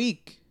every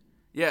week.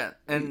 Yeah,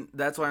 and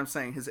that's why I'm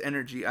saying his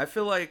energy. I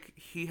feel like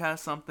he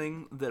has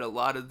something that a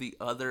lot of the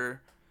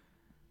other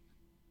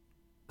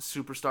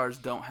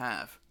superstars don't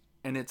have.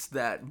 And it's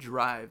that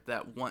drive,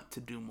 that want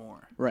to do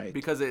more. Right.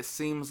 Because it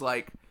seems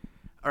like,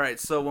 all right,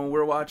 so when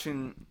we're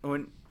watching,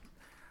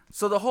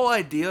 so the whole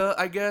idea,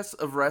 I guess,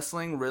 of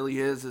wrestling really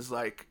is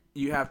like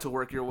you have to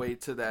work your way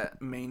to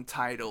that main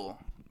title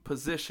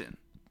position.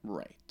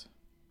 Right.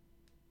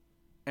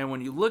 And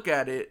when you look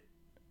at it,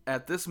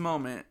 at this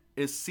moment,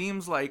 it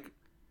seems like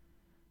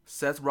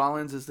Seth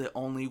Rollins is the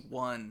only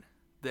one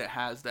that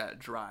has that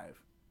drive.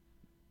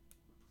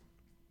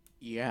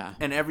 Yeah.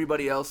 And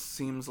everybody else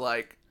seems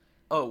like,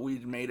 oh, we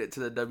made it to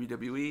the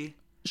WWE.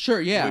 Sure,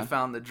 yeah. We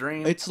found the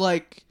dream. It's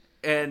like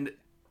and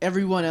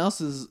everyone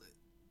else is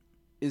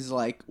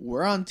like,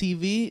 we're on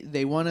TV.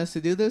 They want us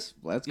to do this.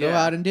 Let's go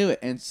out and do it.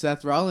 And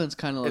Seth Rollins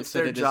kind of looks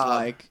at it job, as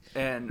like,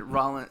 and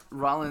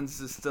Rollins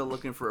is still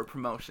looking for a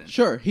promotion.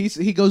 Sure,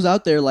 he goes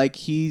out there like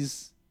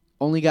he's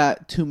only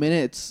got 2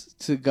 minutes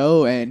to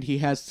go, and he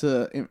has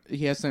to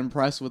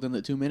impress within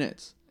the 2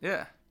 minutes.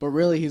 Yeah. But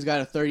really, he's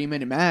got a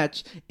 30-minute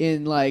match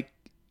in like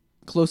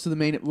close to the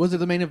main. Was it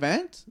the main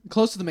event?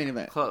 Close to the main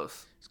event.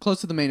 Close. It's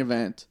close to the main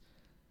event,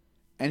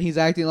 and he's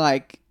acting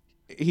like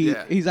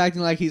he's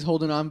acting like he's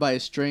holding on by a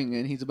string,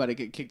 and he's about to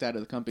get kicked out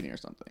of the company or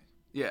something.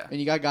 Yeah.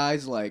 And you got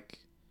guys like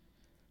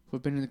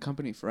who've been in the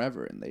company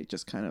forever, and they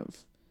just kind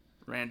of.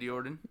 Randy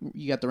Orton.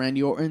 You got the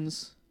Randy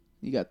Ortons.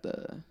 You got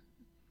the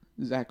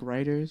Zack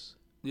Ryders.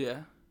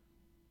 Yeah.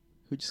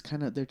 They're just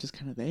kind of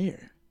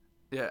there.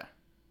 Yeah,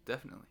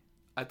 definitely.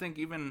 I think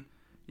even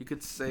you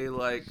could say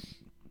like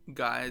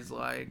guys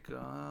like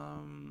I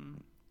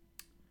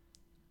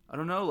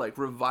don't know, like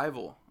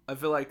Revival. I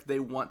feel like they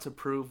want to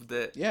prove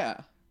that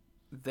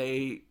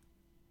they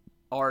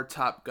are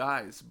top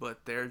guys,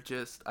 but they're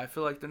just, I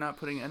feel like they're not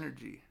putting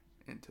energy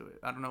into it.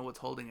 I don't know what's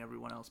holding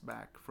everyone else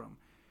back from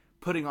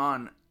putting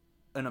on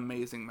an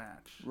amazing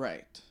match.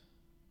 Right.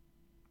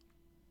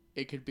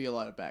 It could be a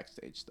lot of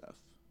backstage stuff.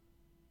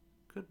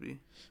 Could be.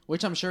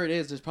 Which I'm sure it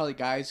is. There's probably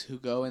guys who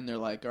go and they're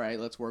like, all right,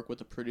 let's work with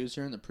the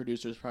producer. And the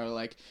producer's probably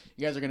like,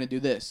 you guys are going to do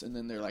this. And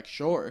then they're like,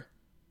 sure.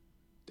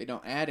 They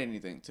don't add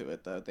anything to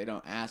it, though. They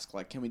don't ask,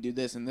 like, can we do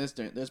this and this?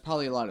 There's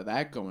probably a lot of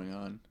that going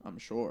on, I'm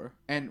sure.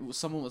 And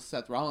someone with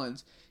Seth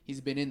Rollins,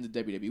 he's been in the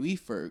WWE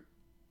for,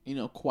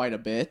 quite a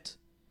bit.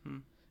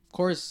 Of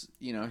course,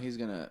 he's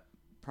going to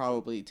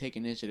probably take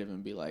initiative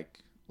and be like,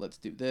 let's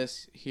do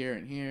this here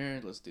and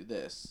here. Let's do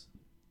this.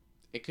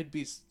 It could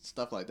be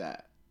stuff like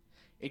that.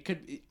 It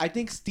could be, I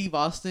think Steve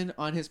Austin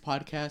on his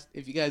podcast,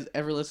 if you guys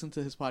ever listen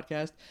to his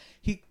podcast,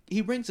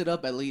 he brings it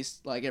up at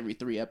least like every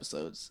 3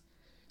 episodes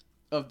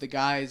of the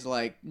guys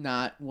like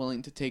not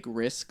willing to take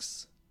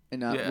risks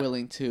and not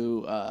willing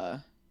to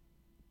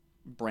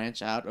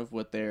branch out of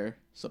what they're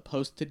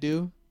supposed to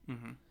do.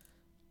 Mm-hmm.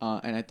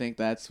 And I think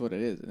that's what it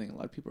is. I think a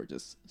lot of people are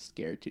just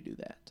scared to do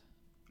that.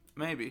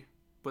 Maybe.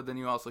 But then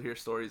you also hear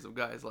stories of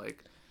guys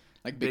like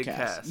Big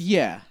Cass.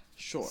 Yeah,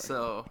 sure.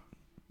 So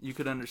you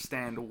could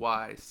understand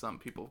why some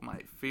people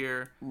might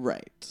fear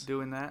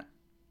doing that.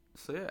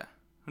 So yeah,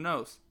 who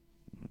knows?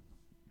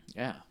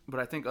 Yeah. But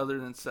I think other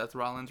than Seth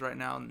Rollins right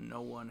now,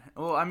 no one.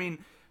 Well, I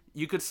mean,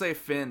 you could say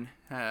Finn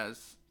had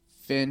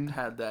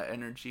that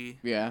energy.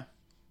 Yeah.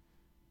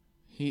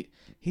 He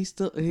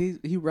still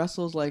he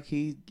wrestles like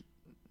he's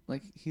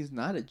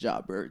not a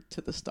jobber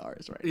to the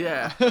stars right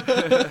now.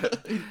 Yeah.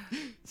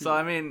 So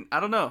I mean, I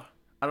don't know.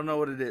 I don't know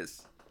what it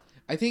is.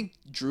 I think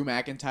Drew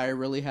McIntyre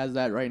really has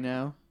that right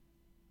now.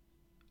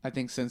 I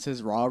think since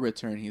his Raw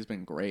return, he's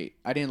been great.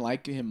 I didn't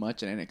like him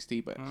much in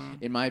NXT, but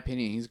in my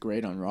opinion, he's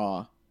great on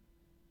Raw.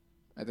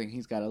 I think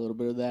he's got a little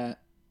bit of that.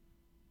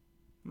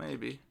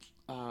 Maybe.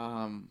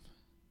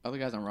 Other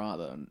guys on Raw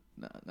though,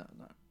 no,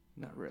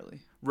 not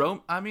really.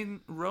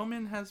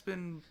 Roman has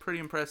been pretty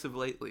impressive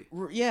lately.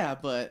 Yeah,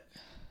 but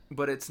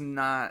it's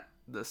not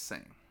the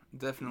same.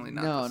 Definitely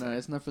not. No,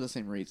 it's not for the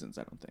same reasons.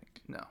 I don't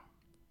think. No.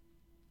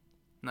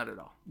 Not at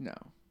all. No.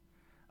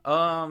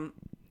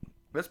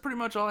 That's pretty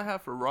much all I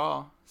have for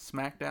Raw.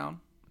 SmackDown.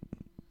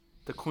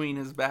 The Queen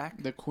is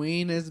back. The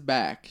Queen is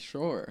back.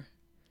 Sure.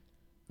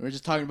 We were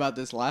just talking about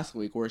this last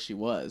week where she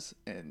was,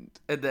 and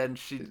then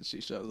she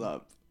shows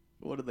up.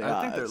 What are the odds?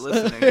 I think they're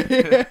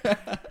listening.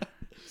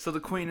 So the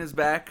Queen is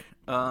back,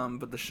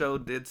 but the show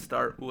did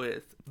start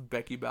with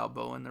Becky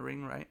Balboa in the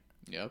ring, right?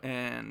 Yep.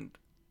 And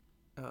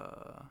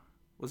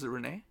was it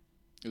Renee?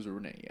 It was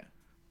Renee,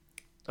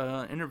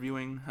 yeah.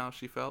 Interviewing how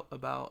she felt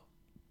about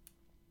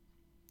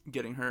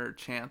getting her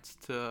chance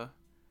to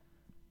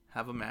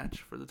have a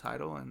match for the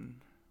title, and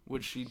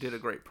which she did a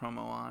great promo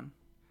on.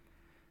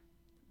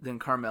 Then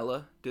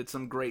Carmella did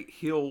some great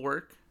heel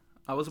work.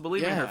 I was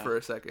believing her for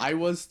a second. I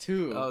was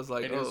too. I was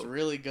like, it was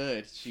really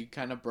good. She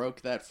kind of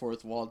broke that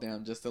fourth wall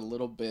down just a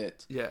little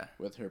bit. Yeah.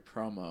 With her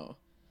promo.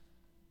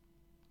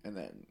 And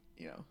then,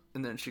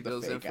 And then she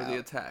goes in for the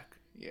attack.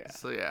 Yeah.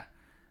 So yeah.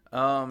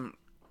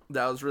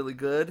 That was really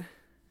good.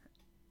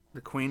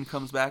 The Queen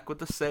comes back with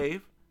the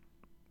save.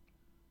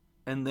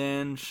 And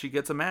then she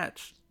gets a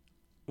match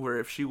where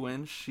if she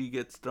wins, she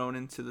gets thrown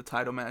into the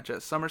title match at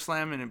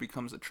SummerSlam and it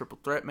becomes a triple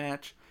threat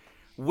match,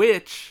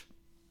 which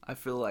I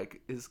feel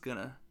like is going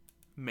to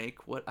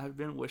make what I've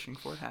been wishing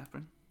for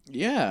happen.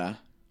 Yeah.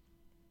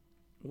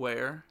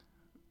 Where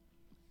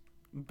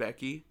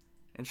Becky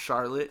and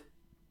Charlotte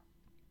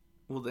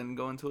will then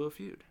go into a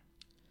feud.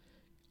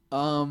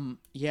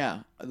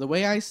 Yeah. The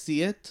way I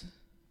see it,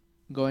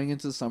 going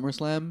into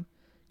SummerSlam,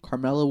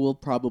 Carmella will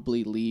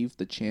probably leave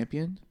the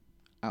champion.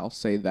 I'll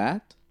say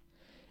that.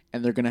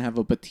 And they're going to have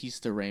a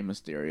Batista Rey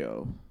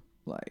Mysterio.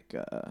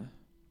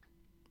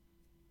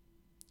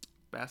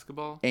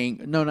 Basketball?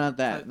 No, not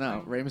that.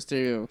 No, Rey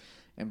Mysterio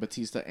and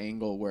Batista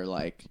angle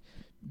where,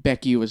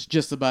 Becky was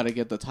just about to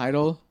get the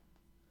title.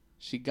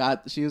 She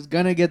was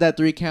going to get that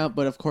 3 count,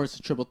 but of course,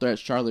 the triple threat,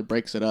 Charlotte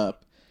breaks it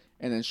up.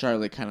 And then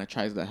Charlotte kind of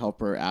tries to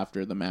help her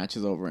after the match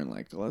is over and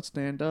let's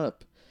stand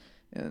up.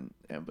 And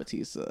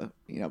Batista,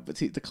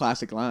 the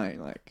classic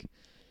line, I'm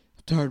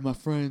tired of my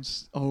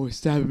friends always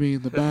stabbing me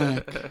in the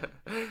back.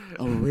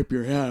 I'll rip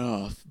your head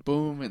off.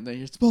 Boom, and then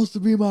you're supposed to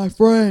be my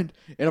friend.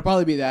 It'll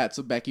probably be that,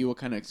 so Becky will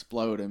kind of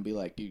explode and be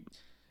like, you.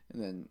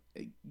 And then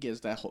it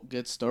gives that whole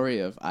good story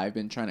of I've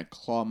been trying to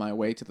claw my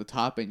way to the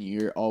top and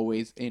you're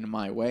always in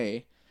my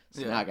way.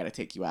 So now I got to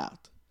take you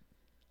out.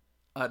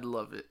 I'd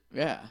love it.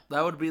 Yeah.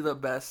 That would be the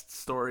best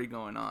story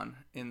going on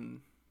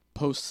in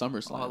post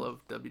SummerSlam. All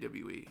of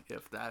WWE,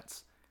 if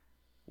that's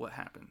what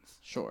happens.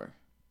 Sure.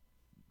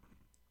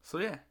 So,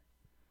 yeah.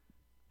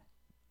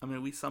 I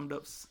mean, we summed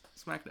up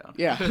SmackDown.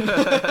 Yeah.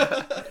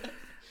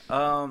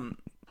 No,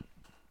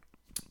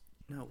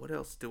 what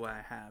else do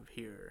I have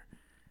here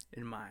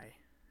in my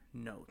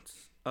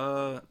notes?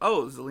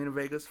 Zelina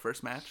Vega's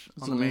first match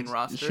on the main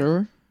roster.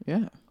 Sure,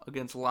 yeah.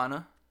 Against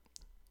Lana.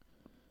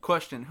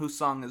 Question, whose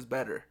song is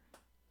better?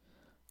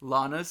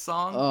 Lana's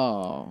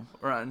song?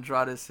 Or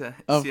Andrade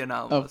Cien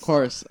Almas? Of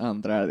course,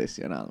 Andrade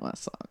Cien Almas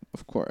song.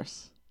 Of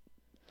course.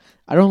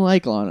 I don't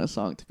like Lana's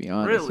song, to be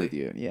honest with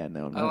you. Yeah,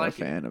 no, I'm not a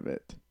fan of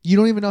it. You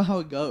don't even know how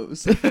it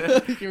goes. It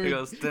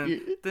goes,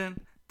 ding, ding,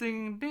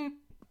 ding, ding.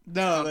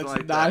 No,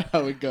 that's not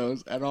how it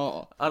goes at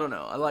all. I don't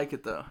know. I like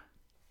it, though.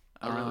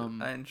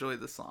 I enjoy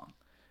the song.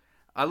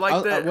 I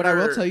like that. What I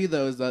will tell you,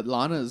 though, is that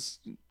Lana's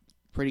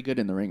pretty good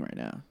in the ring right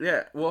now.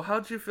 Yeah. Well,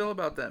 how'd you feel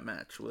about that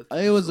match with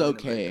It was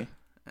okay.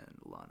 And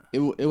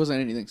Lana? It wasn't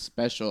anything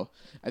special.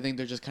 I think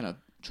they're just kind of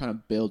trying to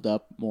build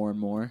up more and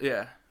more.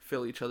 Yeah.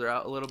 Fill each other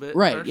out a little bit.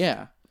 Right, first.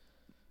 Yeah.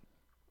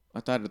 I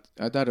thought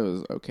it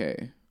was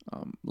okay.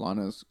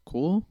 Lana's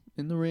cool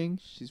in the ring.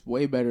 She's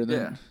way better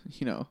than,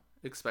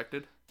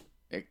 expected.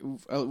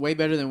 Way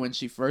better than when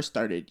she first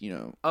started,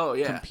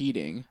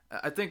 competing.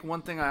 I think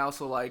one thing I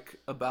also like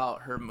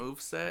about her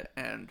moveset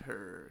and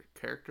her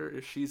character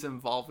is she's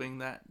involving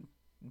that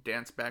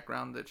dance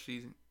background that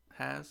she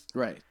has.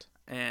 Right.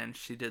 And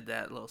she did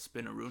that little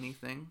spin-a-rooney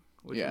thing,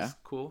 which is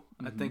cool.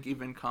 Mm-hmm. I think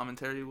even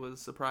commentary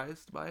was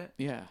surprised by it.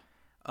 Yeah.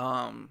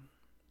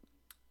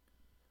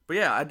 But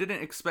yeah, I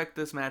didn't expect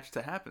this match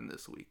to happen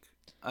this week.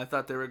 I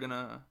thought they were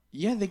gonna.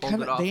 Yeah, they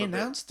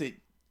announced it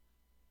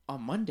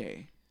on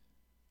Monday,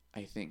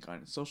 I think,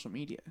 on social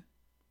media.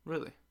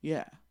 Really?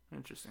 Yeah.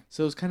 Interesting.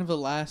 So it was kind of a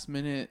last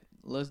minute,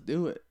 let's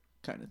do it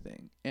kind of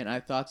thing, and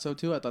I thought so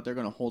too. I thought they were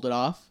gonna hold it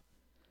off.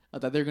 I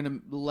thought they were gonna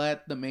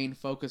let the main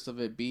focus of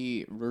it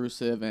be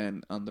Rusev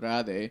and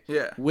Andrade.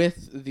 Yeah.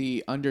 With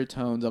the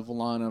undertones of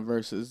Lana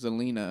versus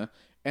Zelina,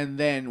 and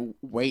then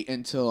wait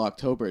until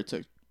October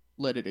to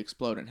let it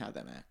explode and have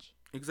that match.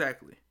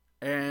 Exactly.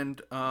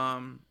 And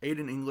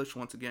Aiden English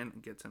once again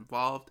gets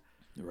involved.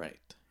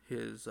 Right.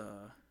 His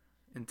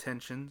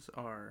intentions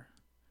are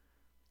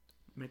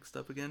mixed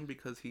up again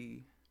because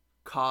he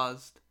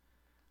caused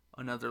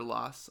another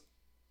loss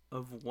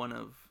of one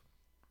of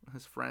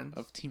his friends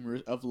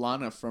of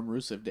Lana from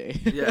Rusev Day.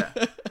 Yeah,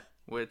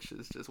 which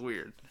is just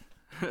weird.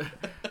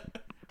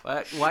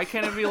 Why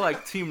can't it be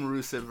like Team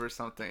Rusev or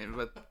something?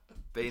 But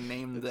they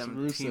named them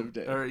Rusev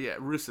Day.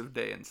 Rusev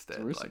Day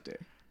instead. It's Rusev Day.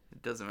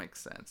 It doesn't make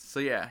sense. So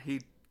yeah,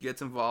 he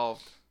gets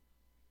involved.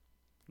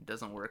 It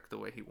doesn't work the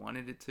way he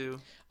wanted it to.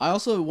 I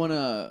also want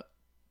to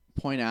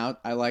point out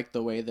I like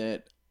the way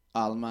that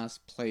Almas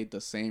played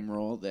the same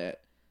role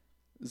that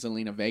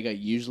Zelina Vega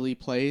usually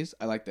plays.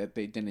 I like that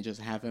they didn't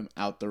just have him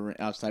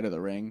outside of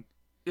the ring.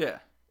 Yeah.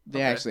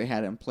 They actually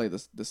had him play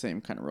the same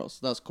kind of role.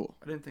 So that's cool.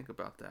 I didn't think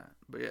about that.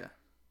 But yeah,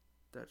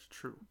 that's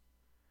true.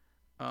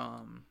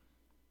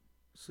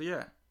 So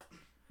yeah.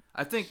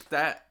 I think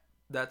that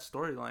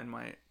storyline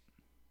might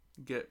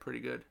get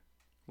pretty good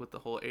with the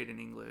whole Aiden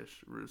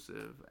English,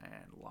 Rusev,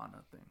 and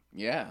Lana thing.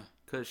 Yeah.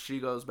 Because she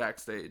goes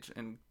backstage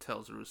and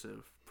tells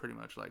Rusev pretty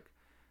much like,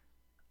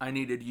 I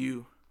needed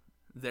you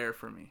there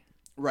for me.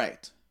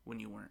 Right. When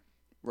you weren't.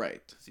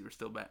 Right. Because you were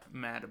still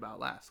mad about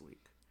last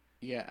week.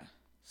 Yeah.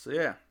 So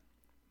yeah,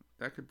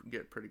 that could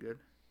get pretty good.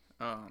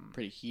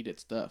 Pretty heated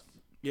stuff.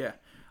 Yeah,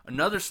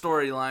 another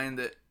storyline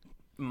that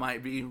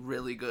might be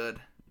really good: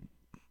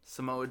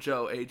 Samoa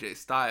Joe, AJ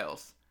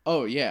Styles.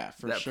 Oh yeah,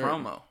 for That sure.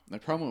 promo. The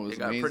promo was It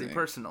got amazing. pretty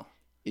personal.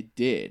 It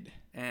did.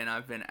 And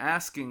I've been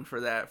asking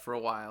for that for a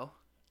while.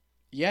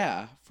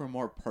 Yeah, for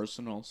more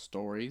personal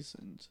stories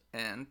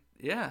And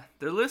yeah,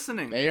 they're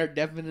listening. they are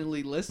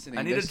definitely listening.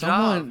 I need there's a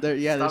someone, job. There,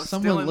 yeah, Stop there's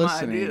someone stealing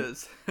listening. my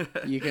ideas.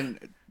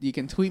 You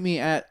can tweet me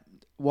at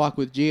Walk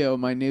with Geo,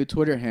 my new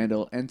Twitter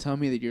handle, and tell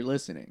me that you're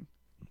listening.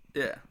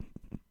 Yeah.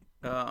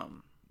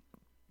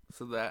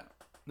 So that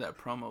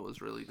promo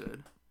was really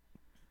good.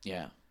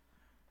 Yeah.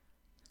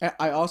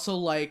 I also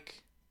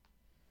like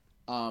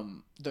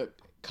the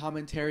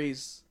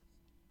commentary's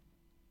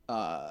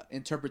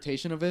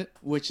interpretation of it,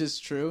 which is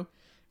true,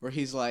 where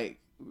he's like,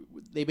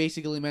 they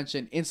basically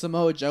mentioned in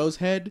Samoa Joe's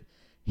head,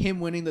 him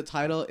winning the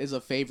title is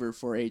a favor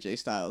for AJ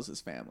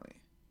Styles'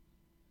 family.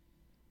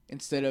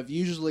 Instead of,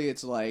 usually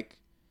it's like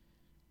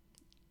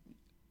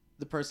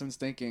the person's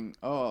thinking,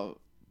 oh,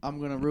 I'm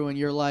going to ruin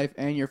your life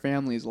and your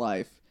family's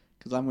life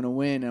because I'm going to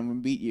win and I'm going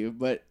to beat you.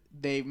 But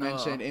they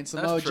mentioned in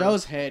Samoa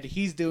Joe's head,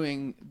 he's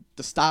doing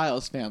the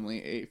Styles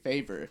family a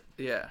favor.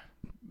 Yeah.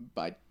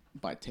 By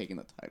taking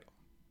the title.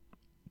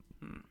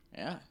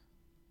 Yeah.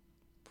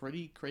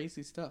 Pretty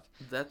crazy stuff.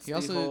 That's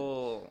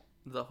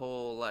the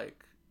whole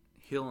like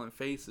heel and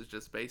face is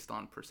just based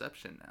on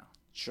perception now.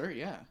 Sure,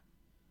 yeah.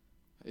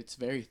 It's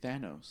very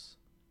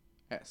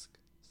Thanos-esque.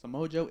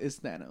 Samoa Joe is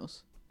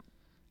Thanos.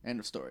 End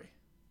of story.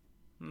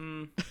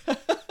 I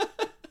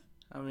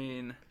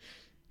mean,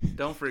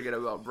 don't forget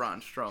about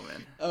Braun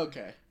Strowman.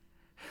 Okay.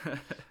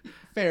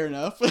 Fair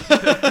enough.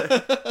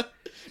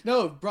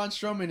 No, Braun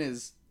Strowman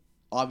is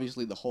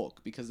obviously the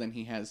Hulk because then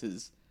he has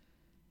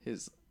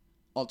his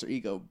alter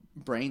ego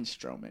Brain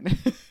Strowman.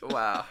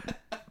 Wow.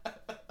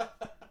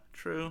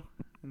 True.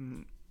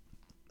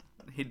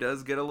 He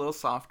does get a little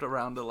soft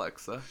around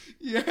Alexa.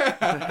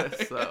 Yeah.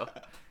 So.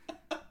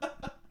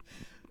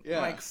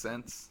 Yeah. Makes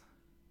sense.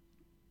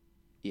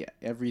 Yeah,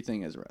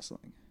 everything is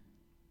wrestling.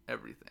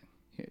 Everything.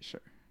 Yeah, sure.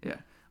 Yeah.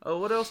 Oh,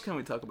 what else can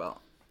we talk about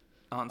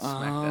on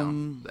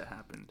SmackDown that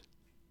happened?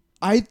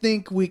 I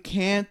think we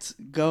can't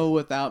go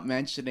without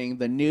mentioning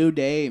the New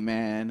Day,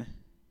 man.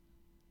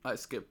 I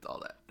skipped all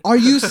that. Are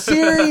you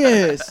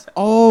serious?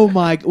 Oh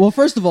my! Well,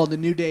 first of all, the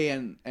New Day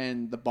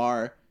and the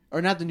Bar,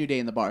 or not the New Day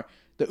and the Bar,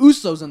 the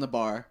Usos and the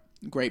Bar,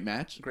 great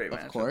match,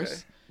 of course.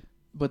 Okay.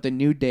 But the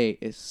New Day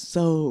is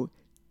so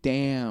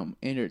damn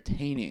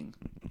entertaining.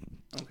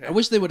 Okay. I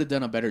wish they would have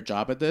done a better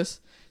job at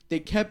this. They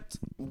kept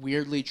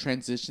weirdly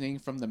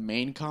transitioning from the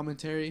main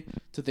commentary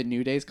to the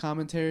New Day's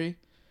commentary.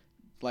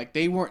 Like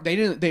they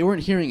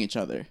weren't hearing each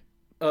other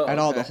at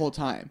all the whole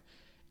time.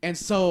 And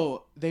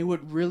so they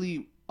would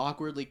really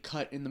awkwardly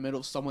cut in the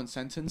middle of someone's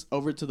sentence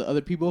over to the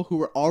other people who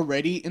were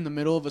already in the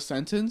middle of a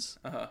sentence.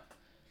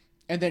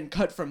 And then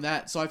cut from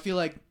that. So I feel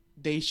like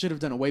they should have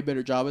done a way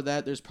better job of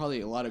that. There's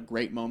probably a lot of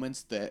great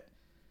moments that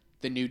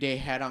the New Day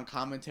had on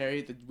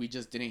commentary that we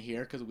just didn't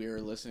hear because we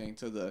were listening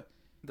to the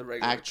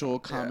actual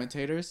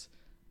commentators.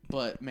 Yeah.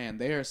 But man,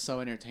 they are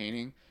so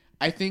entertaining.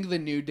 I think the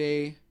New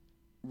Day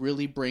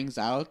really brings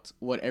out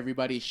what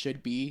everybody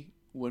should be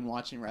when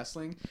watching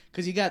wrestling,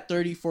 because you got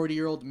 30,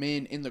 40-year-old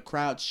men in the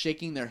crowd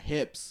shaking their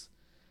hips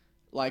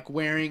like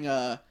wearing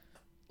a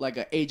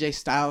AJ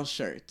Styles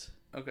shirt.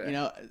 Okay. You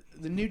know,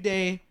 the New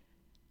Day,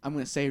 I'm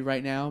going to say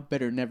right now,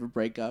 better never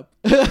break up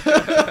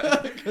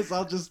because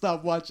I'll just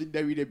stop watching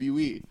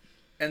WWE.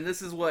 And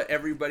this is what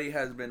everybody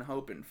has been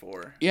hoping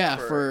for. Yeah,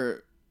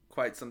 for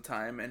quite some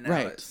time, and now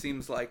it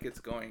seems like it's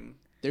going.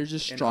 They're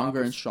just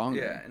stronger and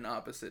stronger. Yeah, in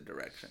opposite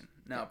direction.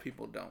 Now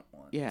people don't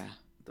want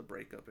the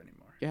breakup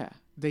anymore. Yeah,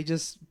 they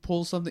just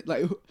pull something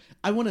like.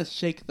 I want to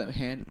shake the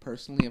hand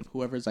personally of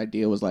whoever's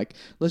idea was like,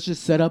 let's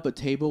just set up a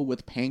table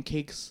with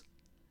pancakes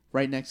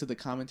right next to the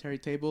commentary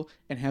table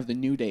and have the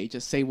New Day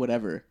just say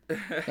whatever,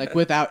 like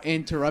without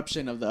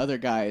interruption of the other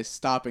guys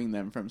stopping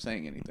them from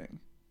saying anything.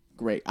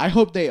 Great. I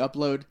hope they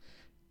upload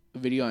a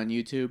video on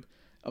YouTube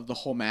of the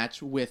whole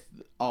match with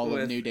all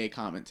of New Day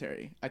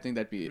commentary. I think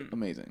that'd be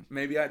amazing.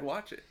 Maybe I'd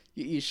watch it.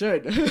 You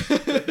should.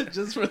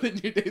 Just for the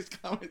New Day's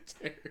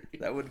commentary.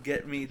 That would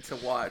get me to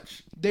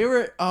watch they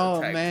were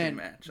tag team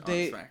match on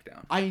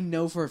SmackDown. I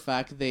know for a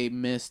fact they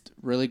missed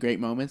really great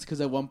moments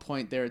because at one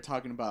point they were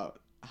talking about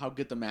how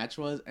good the match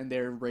was and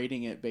they're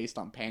rating it based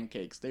on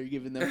pancakes. They're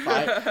giving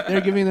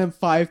them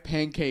 5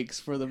 pancakes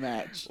for the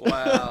match.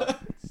 Wow.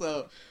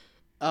 So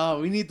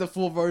we need the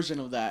full version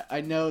of that.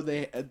 I know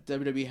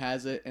WWE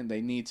has it and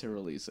they need to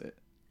release it.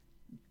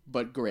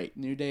 But great.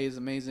 New Day is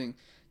amazing.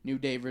 New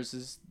Day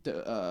versus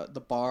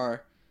the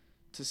Bar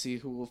to see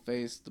who will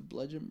face the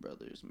Bludgeon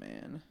Brothers,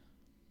 man.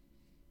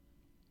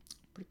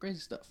 Pretty crazy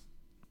stuff.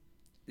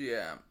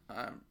 Yeah.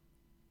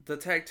 The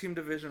tag team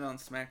division on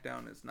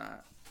SmackDown is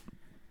not...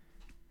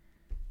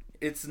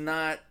 It's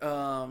not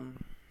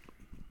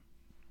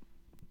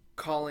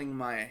calling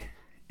my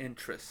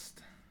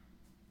interest.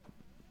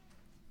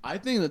 I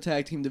think the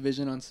tag team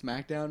division on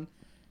SmackDown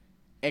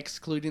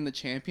excluding the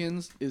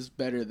champions, is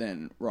better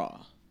than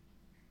Raw.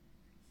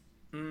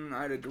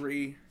 I'd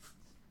agree,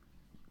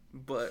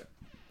 but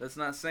that's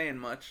not saying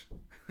much.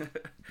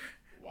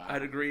 Wow.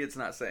 I'd agree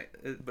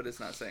but it's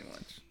not saying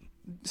much.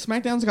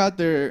 SmackDown's got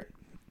the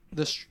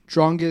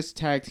strongest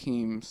tag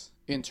teams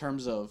in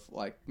terms of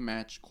like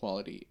match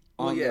quality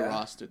on their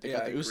roster. They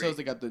got the Usos,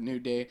 they got the New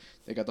Day,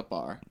 they got the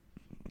Bar.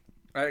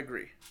 I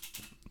agree.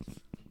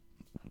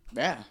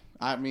 Yeah,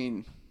 I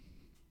mean,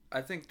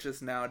 I think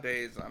just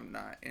nowadays I'm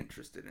not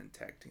interested in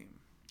tag team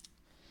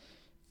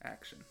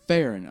action.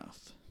 Fair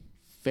enough.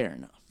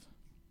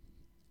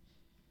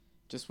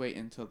 Just wait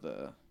until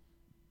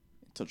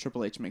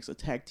Triple H makes a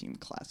tag team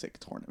classic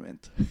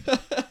tournament.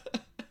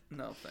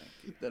 No, thank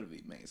you. That'll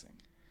be amazing.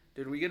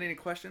 Did we get any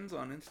questions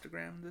on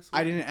Instagram this week?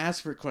 I didn't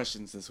ask for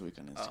questions this week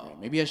on Instagram.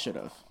 Maybe I should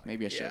have.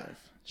 Yeah.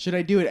 Should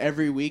I do it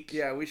every week?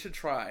 Yeah, we should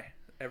try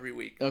every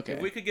week. Okay.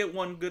 If we could get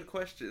one good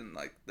question,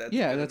 like that's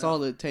that's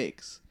all it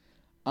takes.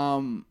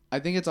 I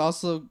think it's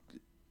also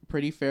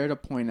pretty fair to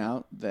point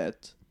out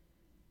that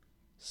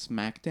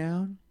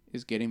SmackDown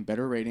is getting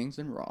better ratings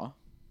than Raw.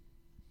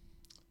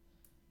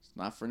 It's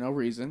not for no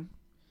reason.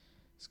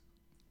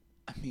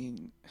 I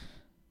mean,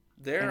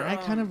 I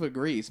kind of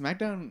agree.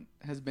 SmackDown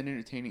has been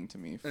entertaining to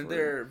me. And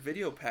their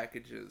video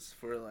packages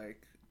for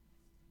like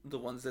the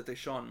ones that they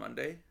show on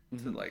Monday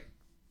to like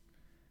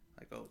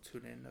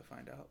tune in to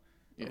find out.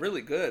 Yeah.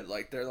 Really good.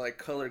 Like they're like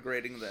color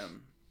grading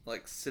them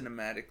like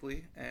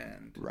cinematically,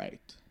 and right.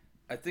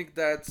 I think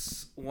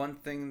that's one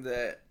thing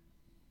that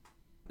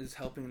is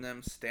helping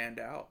them stand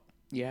out.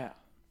 Yeah.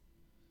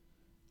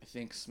 I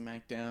think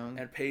SmackDown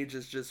and Paige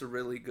is just a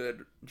really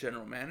good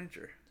general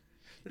manager.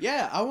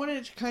 Yeah, I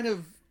wanted to kind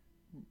of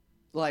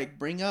like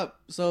bring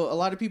up. So a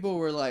lot of people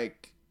were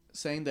like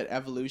saying that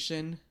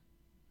Evolution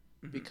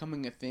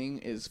becoming a thing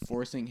is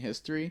forcing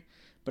history,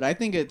 but I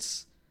think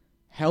it's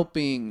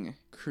helping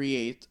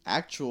create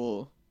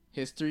actual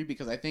history,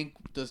 because I think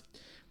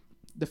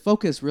the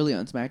focus really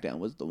on SmackDown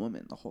was the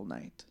women the whole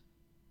night.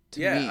 To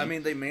me, I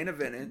mean, they main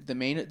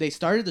evented. They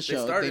started the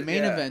show. They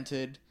main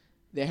evented.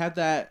 They had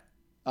that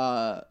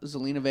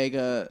Zelina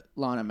Vega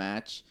Lana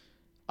match.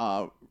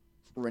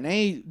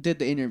 Renee did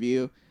the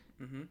interview.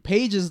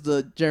 Paige is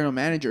the general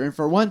manager, and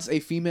for once, a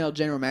female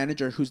general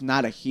manager who's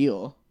not a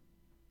heel.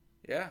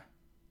 Yeah.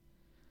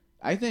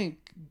 I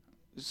think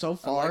so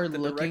far, like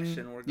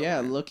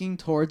looking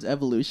towards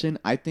Evolution,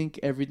 I think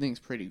everything's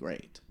pretty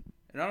great.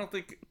 And I don't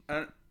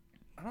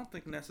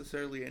think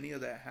necessarily any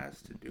of that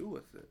has to do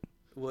with it.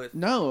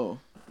 No,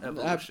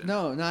 Evolution.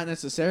 No, not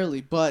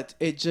necessarily, but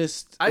I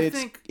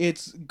think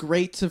it's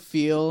great to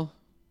feel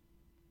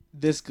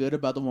this good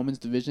about the women's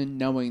division,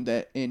 knowing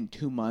that in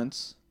 2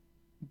 months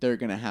they're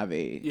gonna have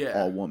a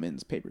all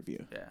women's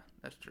pay-per-view. Yeah,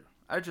 that's true.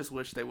 I just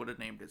wish they would have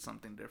named it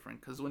something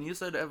different, because when you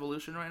said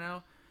Evolution right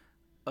now,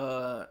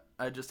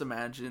 I just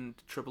imagined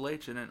Triple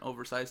H in an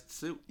oversized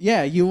suit.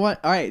 Yeah, all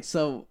right,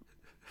 so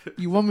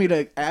you want me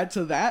to add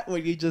to that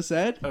what you just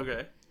said?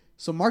 Okay.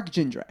 So Mark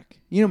Jindrak.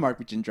 You know Mark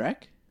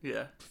Jindrak?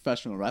 Yeah.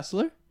 Professional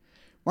wrestler.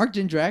 Mark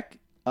Jindrak,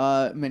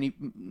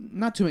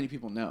 not too many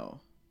people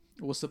know,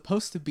 was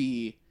supposed to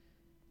be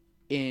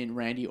in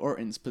Randy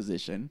Orton's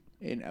position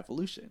in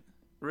Evolution.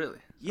 Really?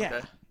 Yeah.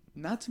 Okay.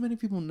 Not too many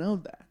people know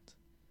that.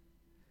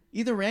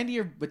 Either Randy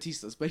or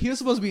Batista's, but he was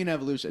supposed to be in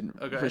Evolution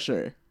for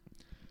sure.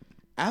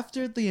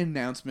 After the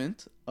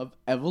announcement of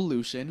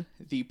Evolution,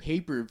 the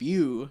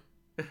pay-per-view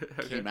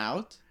came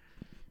out.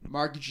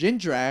 Mark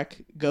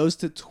Jindrak goes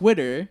to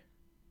Twitter.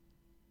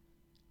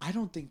 I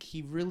don't think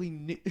he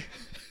really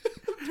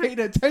paid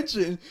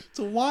attention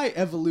to why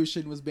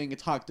Evolution was being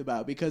talked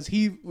about, because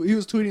he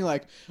was tweeting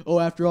like, "Oh,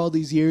 after all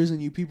these years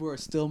and you people are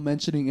still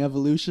mentioning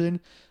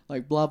Evolution,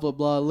 like blah blah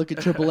blah. Look at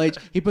Triple H."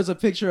 He puts a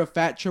picture of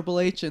fat Triple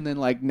H, and then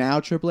like now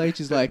Triple H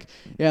is like,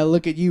 "Yeah,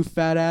 look at you,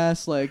 fat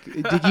ass. Like,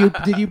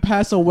 did you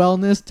pass a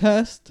wellness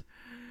test?"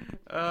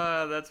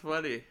 That's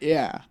funny.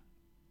 Yeah.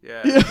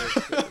 Yeah.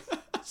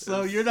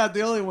 So you're not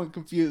the only one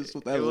confused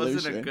with Evolution. It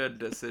wasn't a good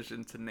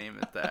decision to name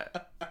it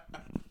that.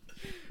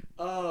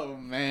 Oh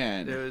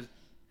man. It was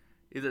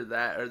either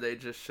that or they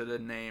just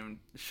shouldn't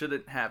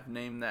have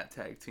named that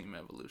tag team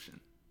Evolution.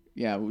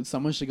 Yeah,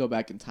 someone should go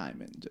back in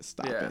time and just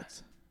stop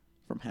it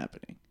from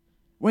happening.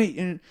 Wait,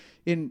 and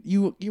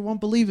you won't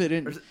believe it.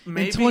 In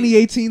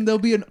 2018, there'll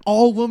be an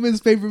all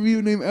women's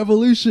pay-per-view named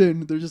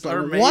Evolution. They're just like,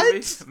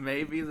 what?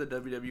 Maybe the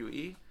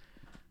WWE,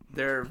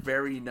 they're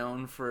very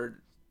known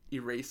for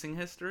erasing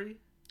history.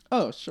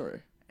 Oh,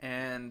 sure.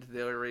 And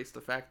they'll erase the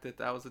fact that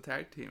was a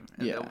tag team.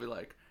 And they'll be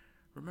like,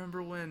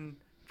 remember when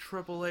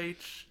Triple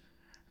H,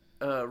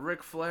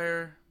 Ric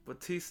Flair,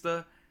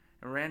 Batista,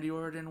 and Randy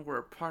Orton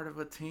were part of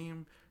a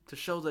team to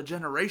show the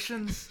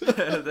generations?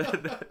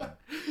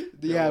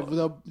 Yeah,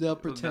 they'll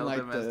pretend like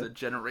them as the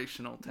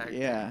generational tag team.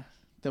 Yeah,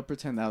 they'll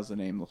pretend that was the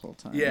name the whole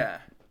time. Yeah.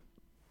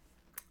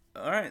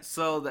 All right,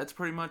 so that's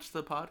pretty much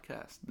the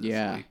podcast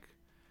this week.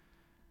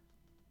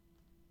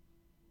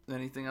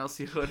 Anything else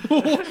you would...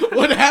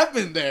 What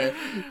happened there?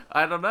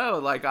 I don't know.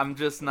 Like, I'm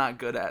just not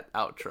good at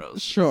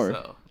outros. Sure.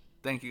 So,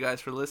 thank you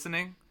guys for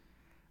listening.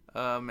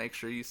 Make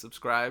sure you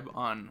subscribe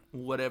on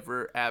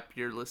whatever app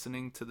you're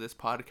listening to this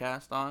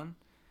podcast on.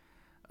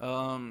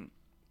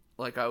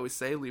 Like I always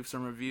say, leave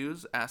some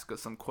reviews, ask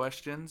us some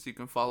questions. You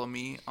can follow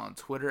me on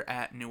Twitter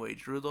at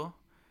NewAgeRudel.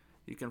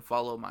 You can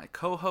follow my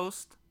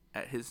co-host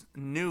at his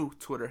new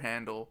Twitter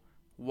handle,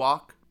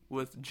 Walk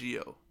with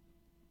Geo.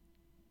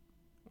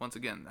 Once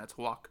again, that's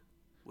Walk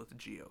with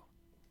Geo.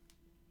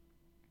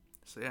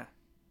 So yeah,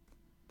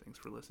 thanks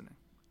for listening.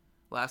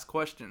 Last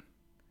question.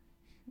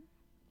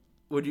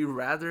 Would you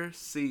rather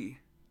see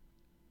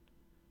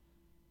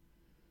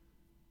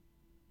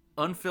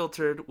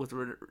Unfiltered with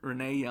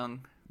Renee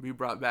Young be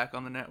brought back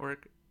on the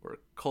network, or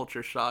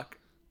Culture Shock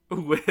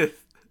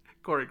with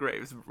Corey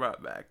Graves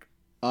brought back?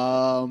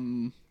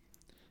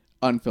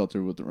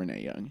 Unfiltered with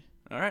Renee Young.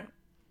 All right.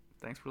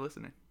 Thanks for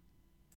listening.